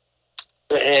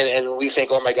And we think,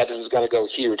 oh my God, this is going to go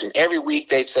huge. And every week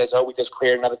Dave says, oh, we just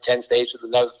cleared another 10 stations,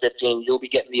 another 15. You'll be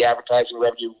getting the advertising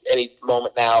revenue any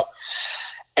moment now.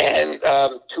 And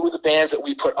two of the bands that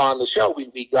we put on the show,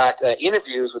 we got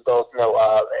interviews with both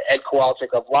Ed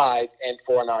Kowalczyk of Live and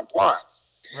Four Non Blondes.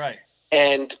 Right.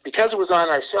 And because it was on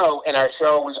our show, and our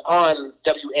show was on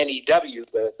WNEW,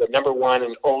 the number one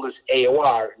and oldest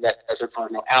AOR, that as for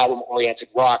album-oriented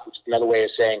rock, which is another way of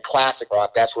saying classic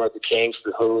rock. That's where the Kinks,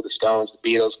 the Who, the Stones, the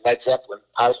Beatles, Led Zeppelin.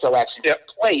 Our show actually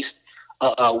replaced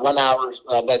a 1 hour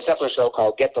Led Zeppelin show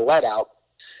called Get the Lead Out.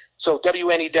 So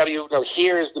WNEW,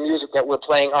 here's the music that we're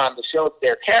playing on the show that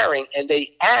they're carrying, and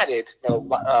they added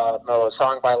a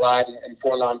song by Live and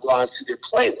Four Non Blondes to their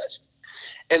playlist.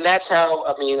 And that's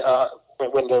how,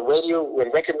 when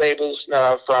record labels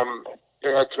from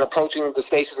approaching the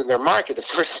stations in their market, the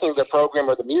first thing the program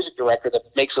or the music director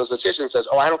that makes those decisions says,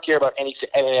 oh, I don't care about any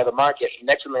other market. The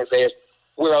next thing they say is,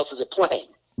 where else is it playing?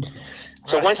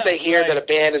 So once they hear that a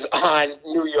band is on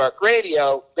New York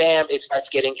radio, bam, it starts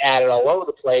getting added all over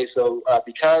the place. So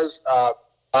because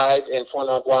Live and Four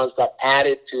Non Blondes got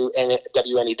added to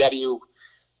WNEW,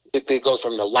 it goes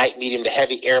from the light, medium to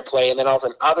heavy airplay, and then all of a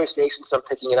sudden other stations start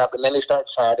picking it up, and then they start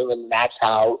charting, and that's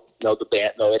how the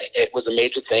band. It was a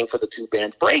major thing for the two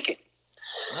bands breaking.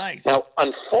 Nice. Now,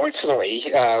 unfortunately,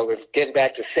 getting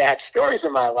back to sad stories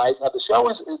in my life, the show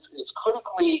is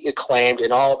critically acclaimed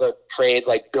in all the trades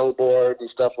like Billboard and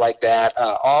stuff like that.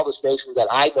 All the stations that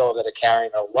I know that are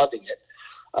carrying are loving it.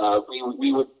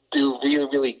 We would do really,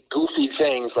 really goofy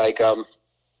things like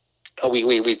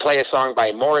we play a song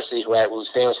by Morrissey, who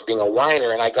was famous for being a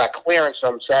whiner, and I got clearance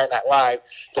from Saturday Night Live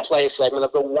to play a segment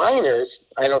of the Whiners.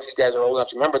 I don't know if you guys are old enough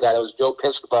to remember that. It was Joe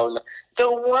Piscopo and the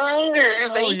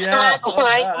Whiners. They talk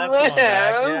like this.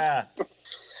 Yeah.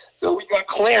 So we got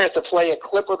clearance to play a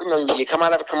clip of you come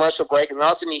out of a commercial break, and all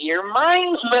of a sudden you hear,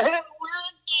 "Mine's not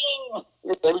working."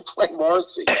 And then we play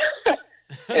Morrissey.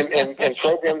 and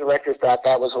program directors thought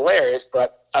that was hilarious,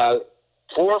 but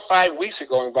 4 or 5 weeks are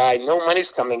going by, no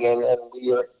money's coming in, and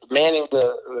we are demanding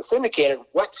the syndicator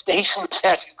what station was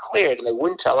actually cleared, and they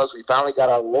wouldn't tell us. We finally got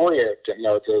our lawyer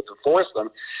to force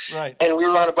them. Right. And we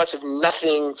were on a bunch of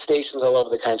nothing stations all over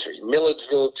the country: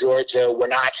 Milledgeville, Georgia,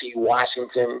 Wenatchee,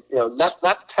 Washington. Not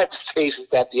the type of stations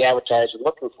that the advertisers are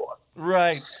looking for.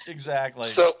 Right. Exactly.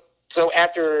 So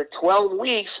after 12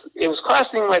 weeks, it was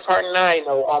costing my partner and I,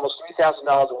 almost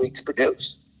 $3,000 a week to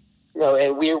produce.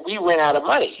 And we ran out of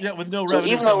money. Yeah, with no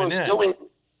revenue coming in.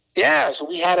 So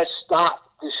we had to stop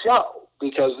the show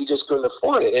because we just couldn't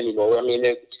afford it anymore. I mean,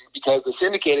 because the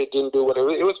syndicator didn't do what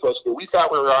it was supposed to do. We thought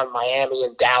we were on Miami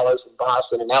and Dallas and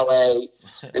Boston and L.A.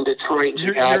 and Detroit and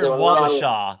Chicago. You're in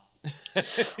Wabasha.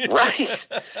 Right.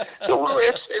 So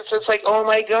it's like, oh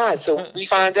my God. So we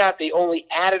found out they only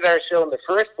added our show in the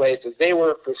first place because they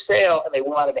were for sale and they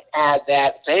wanted to add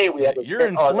that. Hey, we had to You're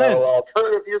on Flint. our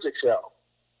alternative music show.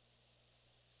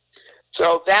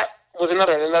 So that was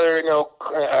another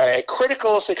a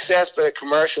critical success but a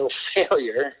commercial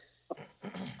failure.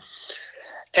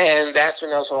 And that's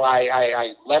when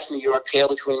I left New York, tail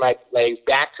between my legs,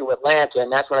 back to Atlanta, and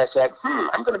that's when I said,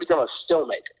 I'm going to become a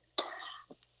filmmaker.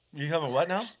 You become a what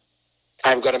now?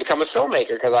 I'm going to become a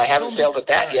filmmaker because I haven't failed at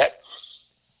that yet.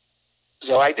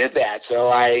 So I did that.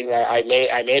 So I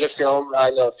made a film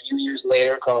a few years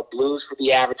later called Blues for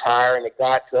the Avatar, and it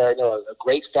got a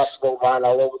great festival run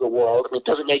all over the world. I mean, it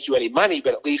doesn't make you any money,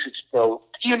 but at least it's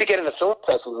even to get into film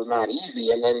festivals is not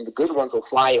easy. And then the good ones will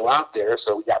fly you out there.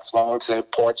 So we got flown to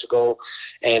Portugal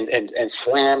and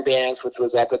Slam Dance, which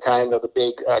was at the time the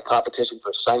big competition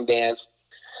for Sundance.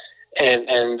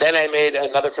 And then I made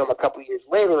another film a couple of years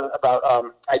later about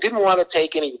I didn't want to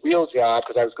take any real job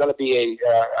because I was going to be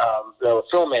a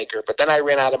filmmaker, but then I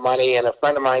ran out of money, and a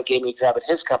friend of mine gave me a job at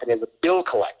his company as a bill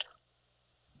collector.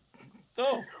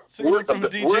 Oh, so you went from a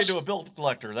DJ to a bill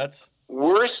collector. That's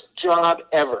worst job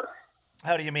ever.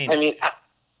 How do you mean? I mean,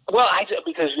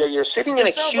 because you're sitting in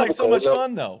a cubicle. Sounds like so much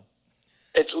fun, though.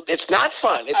 It's not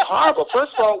fun. It's horrible.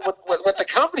 First of all, what the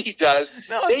company does,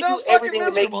 it sounds fucking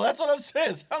miserable. That's what I'm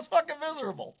saying. It sounds fucking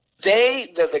miserable.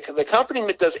 The company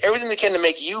does everything they can to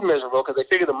make you miserable because they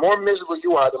figure the more miserable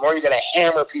you are, the more you're going to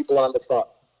hammer people on the phone.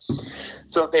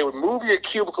 So they would move your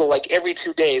cubicle like every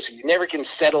 2 days, so you never can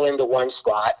settle into one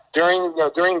spot.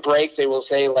 During breaks, they will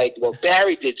say like, "Well,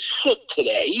 Barry did shit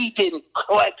today. He didn't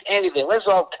collect anything. Let's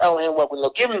all tell him what we'll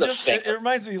give him the finger." It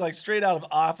reminds me like straight out of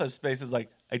Office Space. It's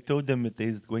like, I told them that they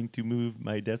was going to move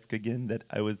my desk again, that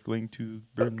I was going to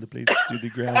burn the place to the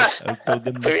ground. I told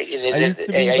them I used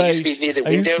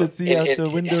to see out the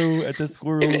window at the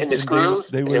squirrels. And the squirrels?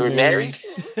 They were married.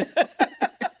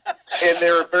 and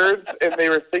there were birds, and they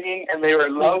were singing, and they were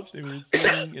in love. They were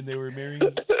singing, and they were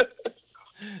married.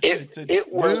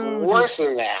 It was worse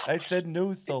than that. I said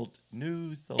no salt.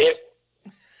 No salt.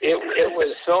 It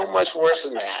was so much worse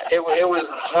than that. It was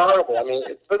horrible. I mean,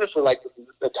 put this way, like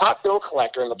the top bill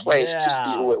collector in the place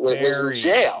was in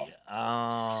jail.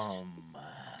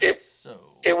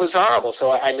 It was horrible.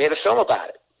 So I made a film about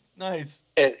it. Nice.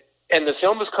 And the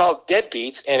film is called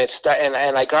Deadbeats, and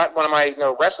I got one of my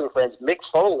wrestling friends, Mick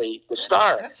Foley, the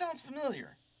star. That sounds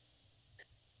familiar.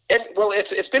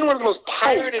 It's been one of the most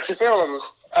pirated films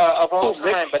of all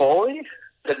time. Mick Foley?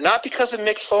 But not because of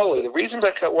Mick Foley. The reason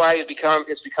why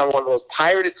it's become one of the most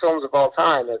pirated films of all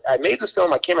time. I made this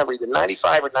film, I can't remember, either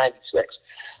 95 or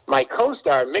 96. My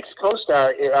co-star, Mick's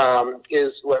co-star,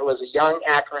 was a young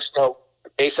actress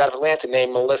based out of Atlanta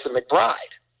named Melissa McBride.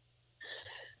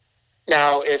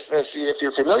 Now, if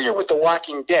you're familiar with The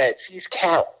Walking Dead, she's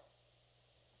Carol.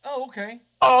 Oh, okay.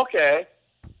 Oh, okay.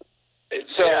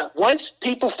 So once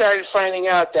people started finding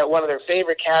out that one of their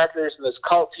favorite characters in this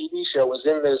cult TV show was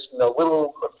in this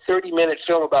little 30-minute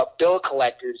film about bill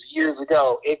collectors years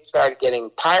ago, it started getting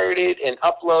pirated and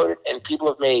uploaded, and people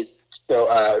have made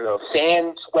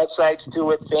fan websites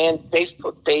to it, fan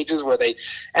Facebook pages where they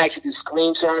actually do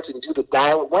screenshots and do the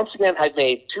dial. Once again, I've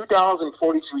made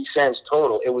 $2.43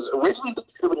 total. It was originally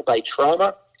distributed by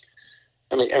Trauma.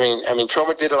 I mean,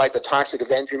 Trauma did like the Toxic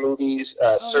Avenger movies,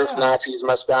 Surf Nazis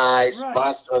Must Die,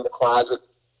 Monster in the Closet.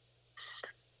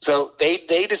 So they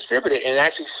distributed it, and it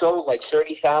actually sold like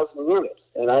 30,000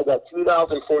 units, and I got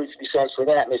 $2.43 for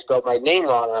that, and they spelled my name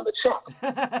wrong on the check.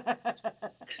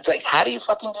 It's like, how do you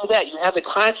fucking do that? You have the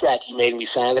contract you made me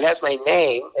sign that has my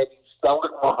name, and you spelled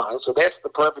it wrong. So that's the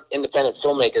perfect independent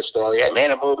filmmaker story. I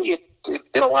made a movie, it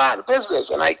did a lot of business,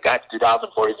 and I got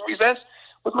 $2.43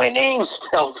 with my name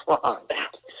spelled wrong.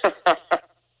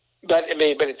 But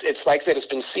it's like I said, it's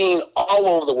been seen all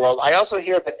over the world. I also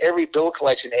hear that every bill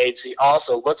collection agency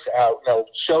also looks out,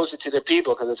 shows it to their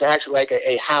people, because it's actually like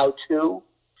a how-to.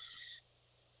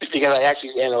 Because I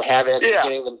actually, have it at the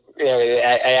beginning.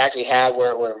 I actually have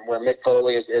where Mick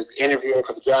Foley is interviewing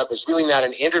for the job. It's really not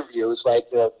an interview. It's like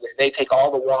they take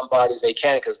all the warm bodies they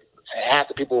can, because half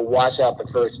the people will wash out the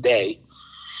first day.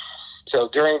 So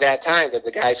during that time, that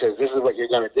the guy says, "This is what you're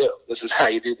going to do. This is how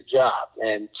you do the job."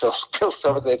 And so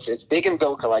it's big in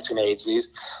bill collection agencies.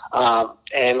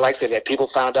 And like I said, that people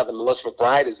found out that Melissa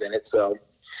McBride is in it. So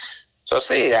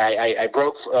see, I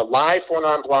broke live Four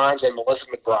Non Blondes and Melissa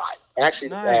McBride. Actually,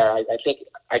 nice. I think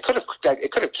it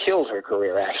could have killed her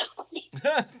career. Actually.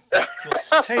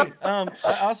 Hey,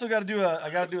 I also got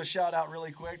to do a shout out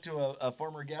really quick to a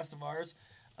former guest of ours.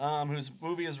 Whose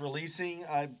movie is releasing,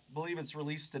 I believe it's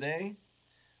released today.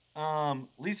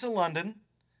 Lisa London,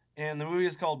 and the movie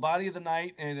is called Body of the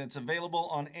Night, and it's available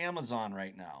on Amazon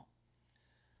right now.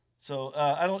 So,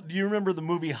 do you remember the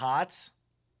movie Hots?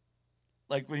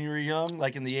 Like when you were young,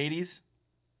 like in the 80s?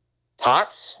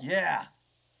 Hots? Yeah.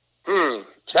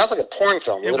 Sounds like a porn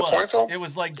film. Was it a porn film? It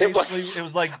was like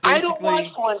basically. I don't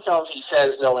watch porn films, he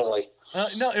says knowingly.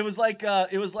 No, it was like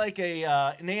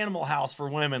an Animal House for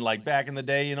women, like back in the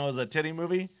day. It was a titty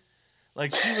movie.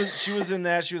 Like she was in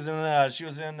that. She was in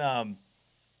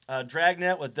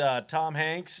Dragnet with Tom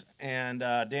Hanks and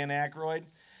Dan Aykroyd.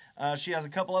 She has a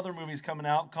couple other movies coming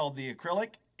out called The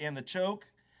Acrylic and The Choke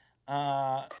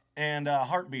and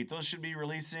Heartbeat. Those should be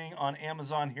releasing on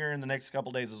Amazon here in the next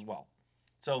couple days as well.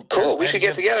 So cool. We should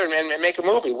get together and make a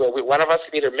movie where one of us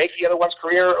can either make the other one's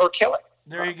career or kill it.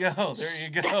 There you go.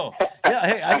 Yeah,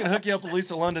 hey, I can hook you up with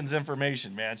Lisa London's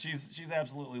information, man. She's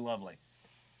absolutely lovely.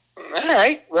 All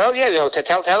right. Well,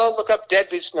 tell her to look up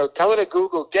Deadbeats. Tell her to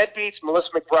Google Deadbeats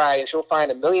Melissa McBride, and she'll find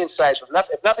a million sites.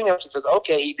 If nothing else, it says,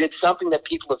 okay, he did something that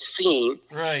people have seen.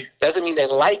 Right. Doesn't mean they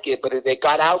like it, but they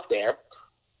got out there.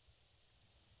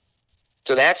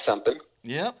 So that's something.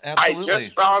 Yep, absolutely. I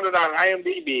just found it on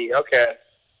IMDb. Okay.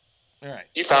 All right.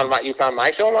 You found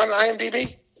my film on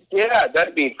IMDb? Yeah,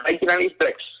 that'd be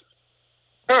 1996.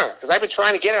 Because I've been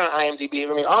trying to get it on IMDb.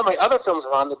 I mean, all my other films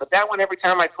are on there, but that one, every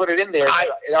time I put it in there,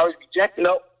 it always rejected.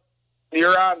 Nope.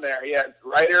 You're on there, yeah.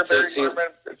 Writer Barry Norman,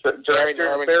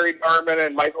 director Barry Norman,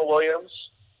 and Michael Williams.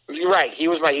 You're right. He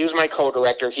was my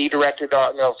co-director. He directed,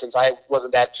 since I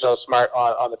wasn't that smart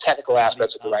on the technical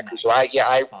aspects of directing. So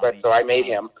I made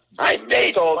him. I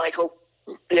made Michael.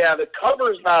 Yeah, the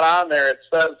cover's not on there. It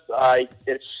says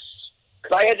it's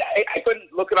because I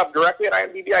couldn't look it up directly at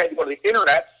IMDb. I had to go to the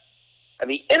internet, and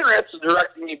the internet's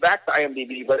directing me back to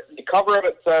IMDb. But the cover of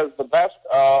it says the best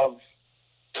of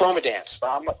Trauma Dance.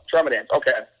 Trauma Dance.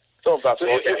 Okay. So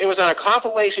it was on a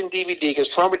compilation DVD because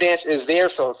Trauma Dance is their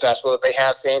film festival that they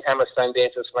have same time as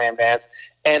Sundance and Slam Dance,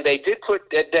 And they did put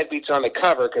Deadbeats on the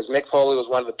cover because Mick Foley was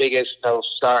one of the biggest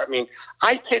star. I mean,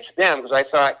 I pitched them because I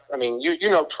thought, I mean, you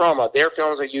know Troma. Their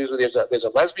films are usually there's a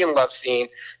lesbian love scene.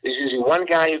 There's usually one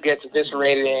guy who gets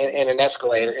eviscerated in an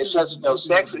escalator. It's just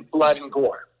sex, blood, and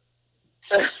gore.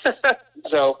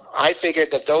 So I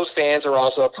figured that those fans are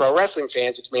also pro wrestling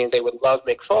fans, which means they would love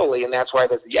Mick Foley, and that's why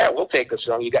they said, yeah, we'll take this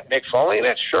film. You got Mick Foley in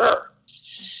it? Sure.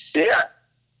 Yeah.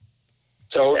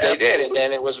 So they did, and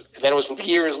then it was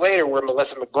years later where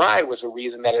Melissa McBride was the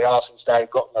reason that it also started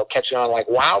catching on like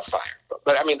wildfire.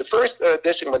 But I mean, the first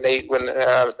edition when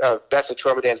Best of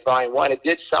Troma Dance Volume 1, it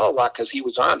did sell a lot because he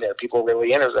was on there. People were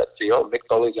really interested to see, Mick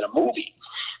Foley's in a movie,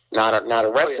 not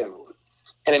a wrestling movie.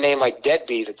 And a name like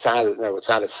Deadbeats, it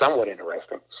sounded somewhat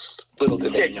interesting. Little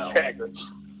did they know.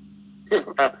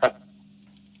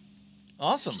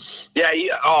 Awesome. Yeah.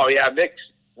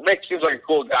 Mick seems like a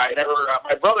cool guy.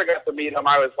 My brother got to meet him.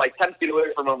 I was like 10 feet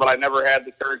away from him, but I never had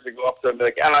the courage to go up to him and be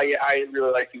like, oh, yeah, I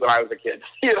really liked you when I was a kid.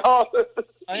 He's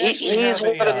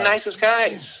one of the nicest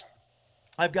guys.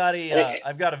 I've got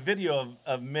a video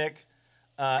of Mick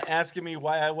asking me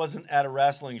why I wasn't at a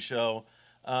wrestling show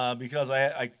because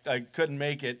I couldn't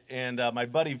make it, and my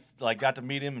buddy got to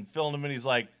meet him and filmed him, and he's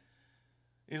like,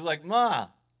 Ma,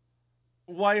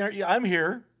 why aren't you? I'm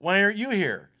here. Why aren't you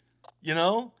here?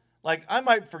 I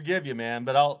might forgive you, man,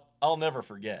 but I'll never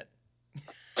forget.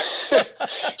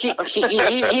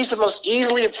 He's the most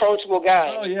easily approachable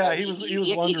guy. Oh yeah, he was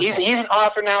wonderful. He's an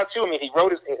author now too. I mean, he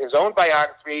wrote his own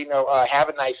biography. Have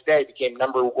a Nice Day became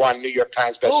 #1 New York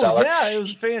Times bestseller. Oh yeah, it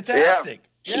was fantastic.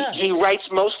 Yeah. He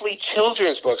writes mostly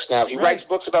children's books now. He writes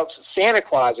books about Santa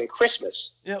Claus and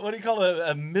Christmas. Yeah, what do you call it?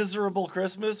 A miserable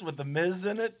Christmas with the Miz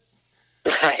in it?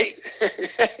 Right,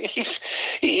 he's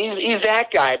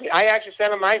that guy. I actually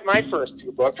sent him my first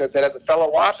 2 books. I said as a fellow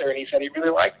author, and he said he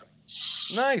really liked them.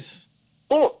 Nice.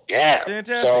 Cool. Yeah.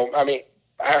 Fantastic. So I mean,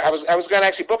 I was going to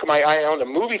actually book him. I owned a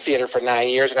movie theater for 9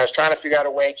 years, and I was trying to figure out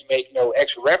a way to make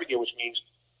extra revenue, which means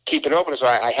keep it open. So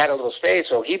I had a little space.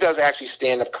 So he does actually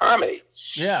stand-up comedy.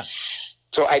 Yeah.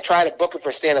 So I tried to book him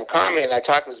for stand-up comedy, and I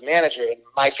talked to his manager, and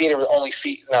my theater would only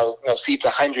seats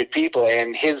 100 people,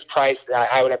 and his price,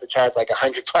 I would have to charge like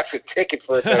 $100 a ticket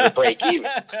for it to break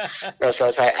even.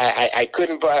 So I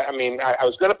couldn't. I mean, I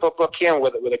was going to book him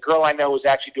with a girl I know who's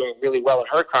actually doing really well in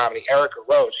her comedy, Erica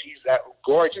Rose. She's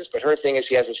gorgeous, but her thing is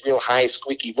she has this real high,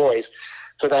 squeaky voice.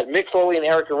 So that Mick Foley and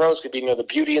Erica Rose could be the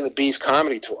Beauty and the Beast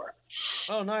comedy tour.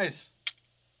 Oh, nice.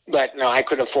 But no, I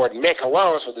couldn't afford Mick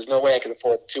alone, so there's no way I could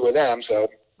afford the 2 of them. So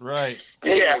right.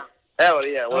 Yeah. Hell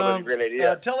yeah, what a great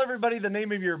idea. Tell everybody the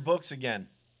name of your books again.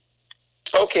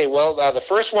 Okay, well, the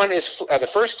first one is the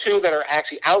first 2 that are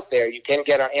actually out there you can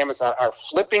get on Amazon are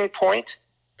Flipping Point,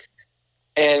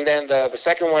 and then the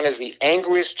second one is The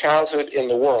Angriest Childhood in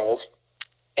the World.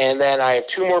 And then I have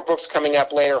 2 more books coming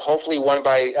up later. Hopefully, one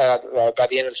by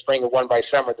the end of the spring and one by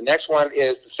summer. The next one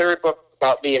is the 3rd book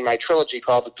about me in my trilogy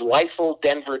called The Delightful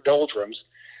Denver Doldrums.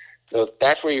 So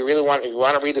that's where you really want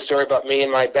to read the story about me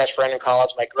and my best friend in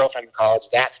college, my girlfriend in college.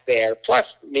 That's there.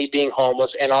 Plus me being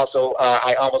homeless, and also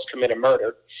I almost committed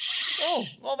murder. Oh,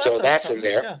 well, that's in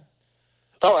there. Yeah.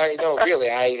 Oh, I know. Really,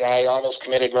 I almost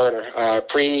committed murder,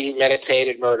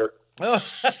 premeditated murder. Oh.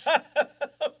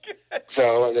 Okay.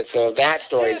 So that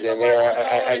story's in there.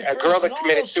 A girl that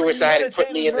committed suicide and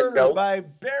put me in the note. By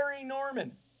Barry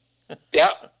Norman.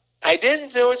 Yep. I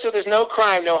didn't do it, so there's no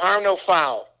crime, no harm, no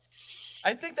foul.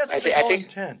 I think that's what they call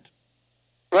intent.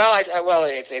 Well,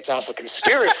 it's also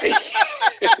conspiracy.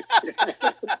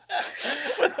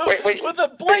 with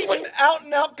a blatant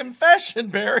out-and-out confession,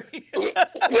 Barry.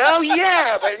 Well,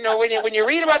 yeah, but when you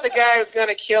read about the guy who's going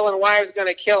to kill and why he was going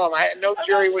to kill him, no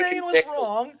jury would convict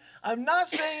him. I'm not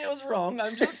saying it was wrong.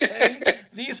 I'm just saying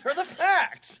these are the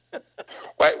facts.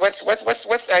 What's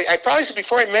I probably should,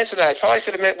 before I mention that, I probably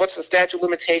should have meant what's the statute of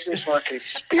limitations for a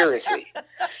conspiracy?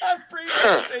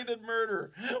 Premeditated murder.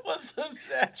 What's the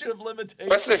statute of limitations?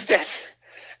 What's the statute?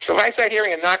 So if I start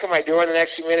hearing a knock on my door in the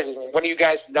next few minutes, one of you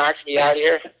guys knocks me out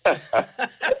here.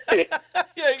 Yeah,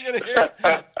 you're gonna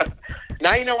hear.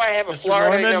 Now you know why I have a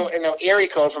Florida area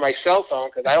code for my cell phone,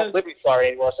 because I don't live in Florida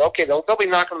anymore. So okay, they'll be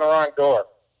knocking on the wrong door.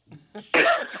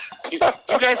 You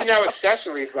guys are now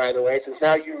accessories, by the way, since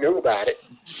now you knew about it.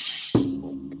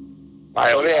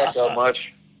 I owe you so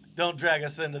much. Don't drag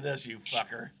us into this, you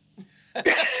fucker.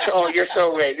 Oh, you're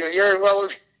so great.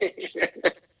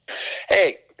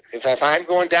 Hey, if I'm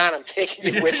going down, I'm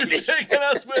taking you with me. You're taking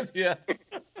us with you.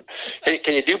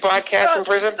 Can you do podcasts in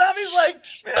prison? Stop. He's like,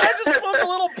 man, I just smoke a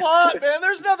little pot, man.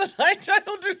 There's nothing. I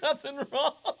don't do nothing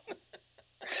wrong.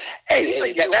 Hey,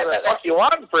 what the fuck you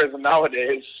want in prison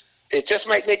nowadays? It just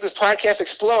might make this podcast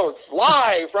explode.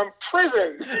 Live from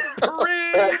prison.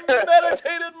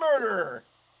 Premeditated murder.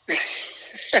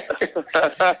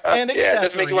 And accessories. Yeah, it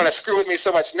doesn't make you want to screw with me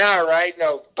so much now, right?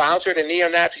 No, bouncer at a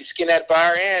neo-Nazi skinhead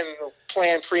bar and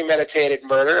planned premeditated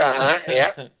murder.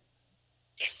 Yeah.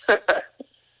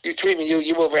 You treat me,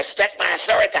 you will respect my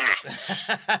authority.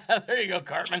 There you go,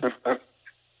 Cartman.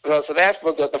 So that's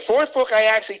book. The fourth book I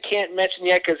actually can't mention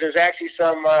yet because there's actually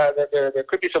some there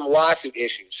could be some lawsuit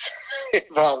issues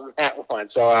involved in that one.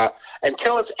 So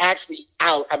until it's actually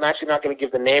out, I'm actually not going to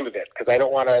give the name of it because I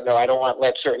don't want to know. I don't want to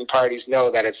let certain parties know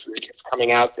that it's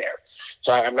coming out there.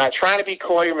 So I'm not trying to be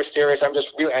coy or mysterious. I'm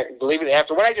just really believe it.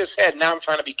 After what I just said, now I'm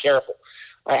trying to be careful.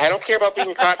 I don't care about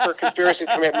being caught for a conspiracy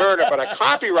to commit murder, but a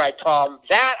copyright problem,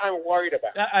 that I'm worried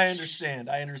about. I understand.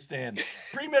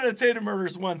 Premeditated murder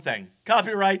is one thing.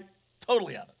 Copyright,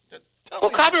 totally out of it.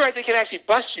 Copyright they can actually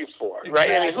bust you for, right?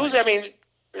 Exactly.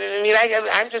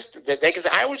 I'm just because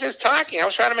I was just talking. I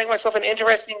was trying to make myself an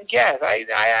interesting guest. I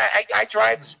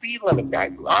drive the speed limit.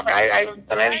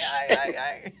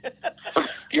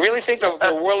 You really think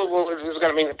the world is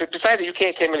going to mean? Besides that, you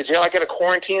can't take me to jail. I got a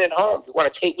quarantine at home. You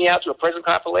want to take me out to a prison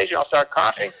compilation? I'll start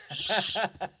coughing.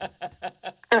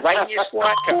 Right in your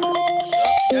squat car. Oh,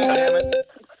 God damn it!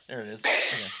 There it is.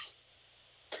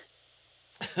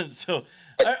 Okay. So.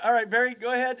 All right, Barry,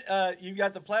 go ahead. You've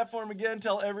got the platform again.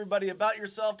 Tell everybody about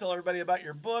yourself. Tell everybody about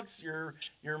your books, your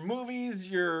movies,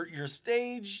 your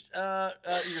stage, your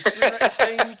screen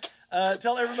thing.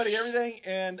 Tell everybody everything,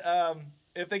 and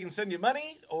if they can send you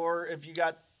money or if you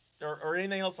got or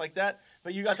anything else like that.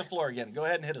 But you got the floor again. Go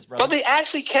ahead and hit us, brother. Well, they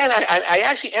actually can. I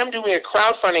actually am doing a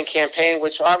crowdfunding campaign,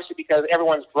 which obviously because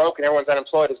everyone's broke and everyone's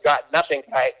unemployed has got nothing.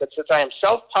 But since I am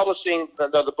self-publishing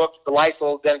the book,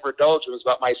 Delightful Denver Doldrums,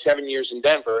 about my 7 years in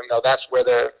Denver, that's where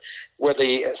the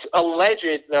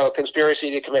alleged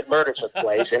conspiracy to commit murder took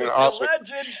place, and also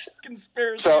alleged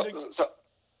conspiracy.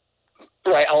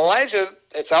 Right, alleged.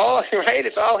 It's all right.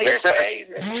 It's all hearsay.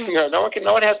 No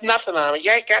one has nothing on me.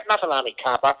 You ain't got nothing on me,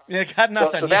 copper. You got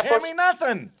nothing. You hear me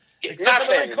nothing. Except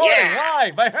nothing. For the recording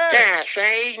live. I heard. Yeah,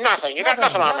 Shay, nothing. You got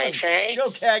nothing on me, Shay. Joe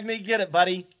Cagney, get it,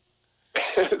 buddy.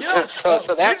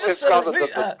 So that's what's called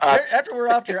after we're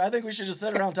off here, I think we should just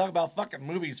sit around and talk about fucking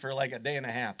movies for like a day and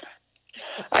a half.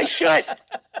 I should.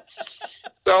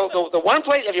 So the one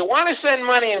place, if you want to send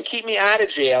money and keep me out of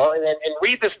jail, and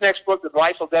read this next book, The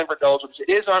Delightful Denver Doldrums, it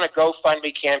is on a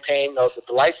GoFundMe campaign. The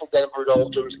Delightful Denver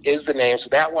Doldrums is the name. So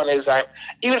that one is,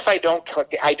 even if I don't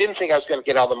click, I didn't think I was going to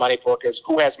get all the money for it because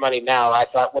who has money now? I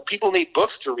thought, well, people need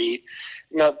books to read.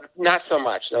 No, not so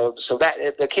much. So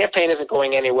that the campaign isn't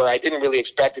going anywhere. I didn't really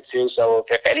expect it to. So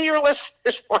if any of your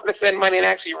listeners want to send money and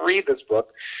actually read this book,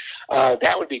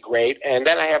 that would be great. And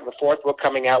then I have the fourth book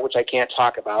coming out, which I can't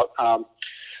talk about.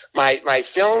 My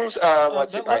films.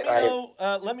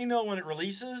 Let me know when it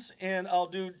releases, and I'll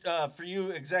do for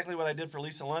you exactly what I did for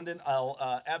Lisa London. I'll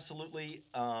absolutely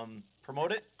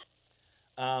promote it.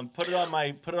 Put it on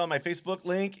my Facebook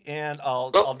link, and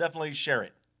I'll definitely share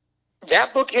it.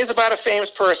 That book is about a famous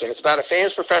person. It's about a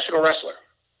famous professional wrestler.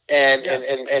 And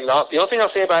the only thing I'll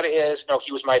say about it is,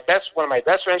 he was one of my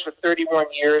best friends for 31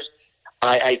 years.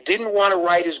 I didn't want to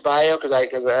write his bio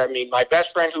because my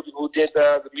best friend who did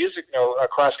the music,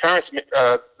 Cross Currents,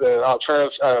 the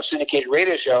alternative syndicated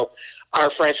radio show,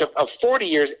 our friendship of 40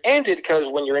 years ended because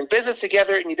when you're in business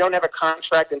together and you don't have a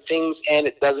contract and things end,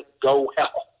 it doesn't go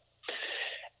well.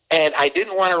 And I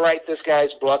didn't want to write this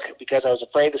guy's book because I was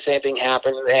afraid the same thing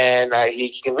happened. And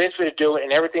he convinced me to do it,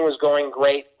 and everything was going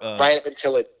great right up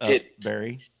until it did.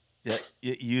 Barry, you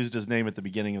used his name at the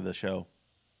beginning of the show.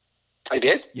 I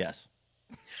did? Yes.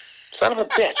 Son of a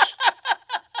bitch.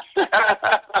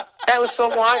 That was so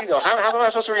long ago. How am I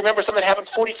supposed to remember something that happened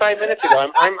 45 minutes ago?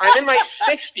 I'm in my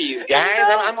 60s, guys.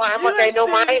 I'm like I know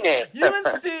my name. You and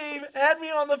Steve had me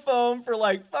on the phone for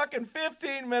like fucking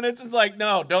 15 minutes. It's like,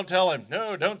 no, don't tell him.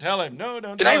 No, don't tell him. No,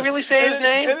 don't. Did I really say his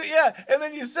name? And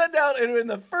then you sat down, and in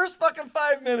the first fucking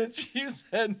 5 minutes, you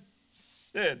said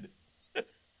Sid.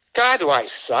 God, do I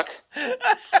suck?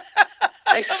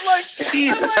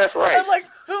 Jesus Christ. I'm like,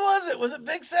 who was it? Was it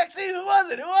Big Sexy? Who was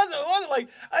it? Like,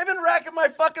 I've been racking my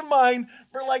fucking mind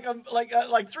for like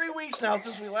 3 weeks now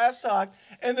since we last talked,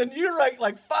 and then you write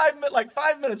like 5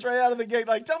 minutes right out of the gate.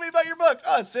 Like, tell me about your book.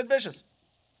 Oh, it's Sid Vicious.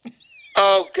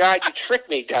 Oh God, you tricked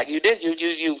me, Doc. You did.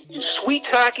 You sweet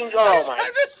talking. Oh my! I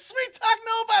didn't sweet talk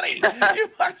nobody. You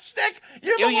fuck stick.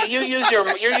 You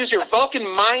use your Vulcan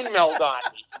mind meld on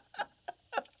me.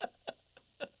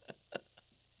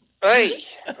 Hey,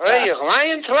 am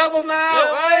I in trouble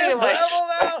now?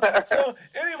 So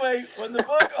anyway, when the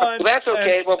book on that's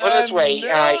okay. Well, put it this way,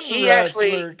 he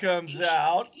actually comes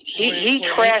out. He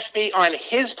trashed me on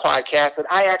his podcast that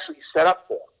I actually set up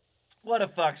for him. What a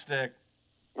fuckstick.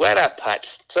 What a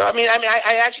putz. So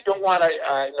I actually don't want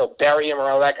to bury him or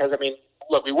all that because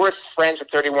look, we were friends for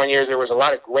 31 years. There was a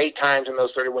lot of great times in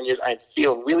those 31 years. I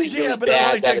feel really bad. Yeah, but it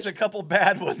only takes a couple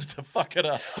bad ones to fuck it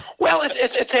up. Well,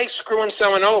 it takes screwing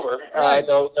someone over. Right.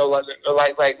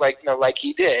 Like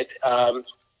he did.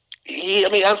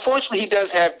 Unfortunately, he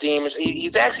does have demons.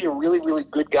 He's actually a really, really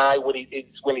good guy when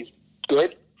he's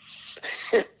good.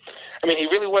 He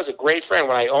really was a great friend.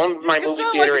 When I owned my movie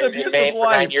theater in Maine for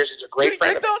 9 years, he's a great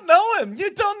friend. You don't know him. You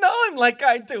don't know him like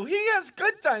I do. He has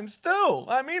good times, too.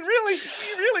 Really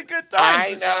good times.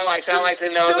 I know. I sound like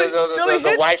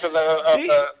the wife of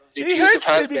the abusive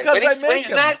husband. Because but he's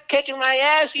not kicking my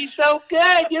ass. He's so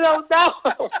good. You don't know.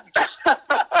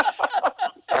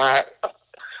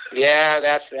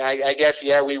 Yeah, I guess,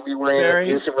 we were in an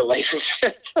abusive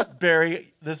relationship.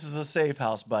 Barry, this is a safe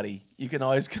house, buddy. You can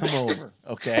always come over,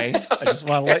 okay? I just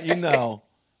want to let you know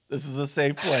this is a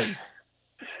safe place.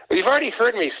 Well, you've already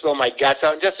heard me spill my guts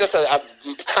out just a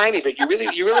tiny bit. You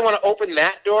really want to open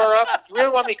that door up? You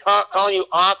really want me calling you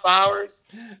off hours?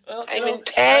 Well, I'm in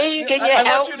pain. Can you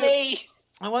help me?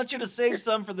 I want you to save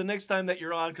some for the next time that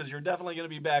you're on because you're definitely going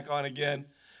to be back on again.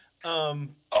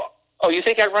 Oh, you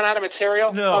think I run out of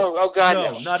material? No. Oh God,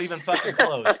 no. Not even fucking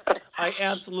close. I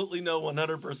absolutely know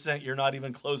 100% you're not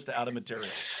even close to out of material.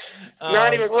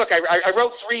 Not even. Look, I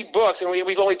wrote 3 books, and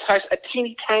we've only touched a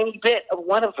teeny tiny bit of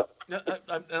one of them.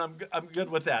 I'm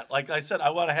good with that. Like I said, I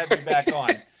want to have you back on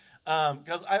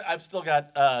because I've still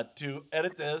got to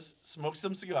edit this, smoke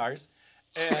some cigars,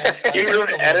 and you're going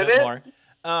to edit it more.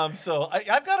 So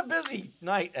I've got a busy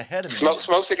night ahead of me.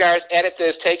 Smoke cigars, edit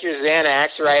this, take your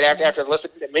Xanax right after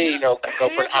listening to me, go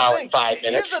for an hour and 5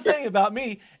 minutes. Here's the thing about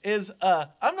me is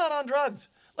I'm not on drugs.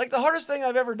 Like the hardest thing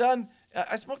I've ever done,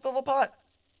 I smoked a little pot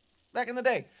back in the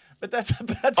day. But that's a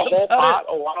whole pot,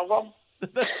 or one of them?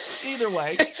 Either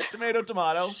way, tomato.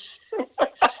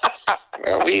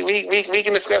 Well, we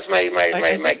can discuss my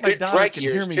good drug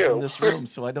years too. From this room,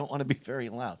 so I don't want to be very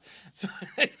loud. So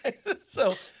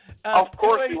of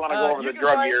course you want to go over the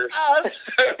drug years.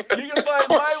 You can find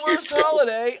My Worst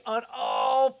Holiday on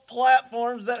all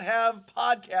platforms that have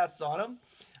podcasts on them.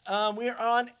 We are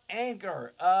on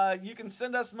Anchor. You can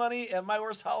send us money at My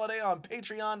Worst Holiday on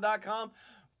Patreon.com.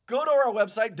 Go to our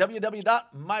website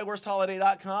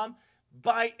www.myworstholiday.com.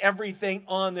 Buy everything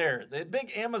on there. The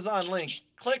big Amazon link.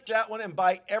 Click that one and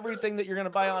buy everything that you're going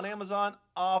to buy on Amazon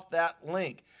off that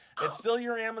link. It's still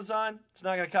your Amazon. It's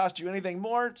not going to cost you anything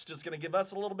more. It's just going to give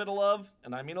us a little bit of love.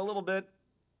 And I mean a little bit.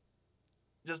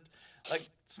 Just like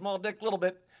small dick, little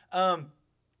bit.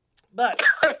 But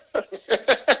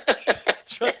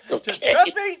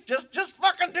trust me, just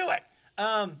fucking do it.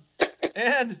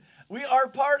 And we are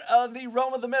part of the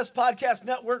Rome of the Mist Podcast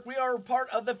Network. We are part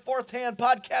of the Fourth Hand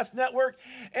Podcast Network.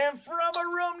 And from a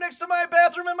room next to my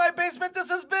bathroom in my basement, this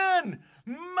has been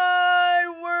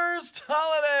My Worst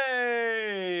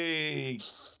Holiday.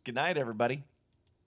 Good night, everybody.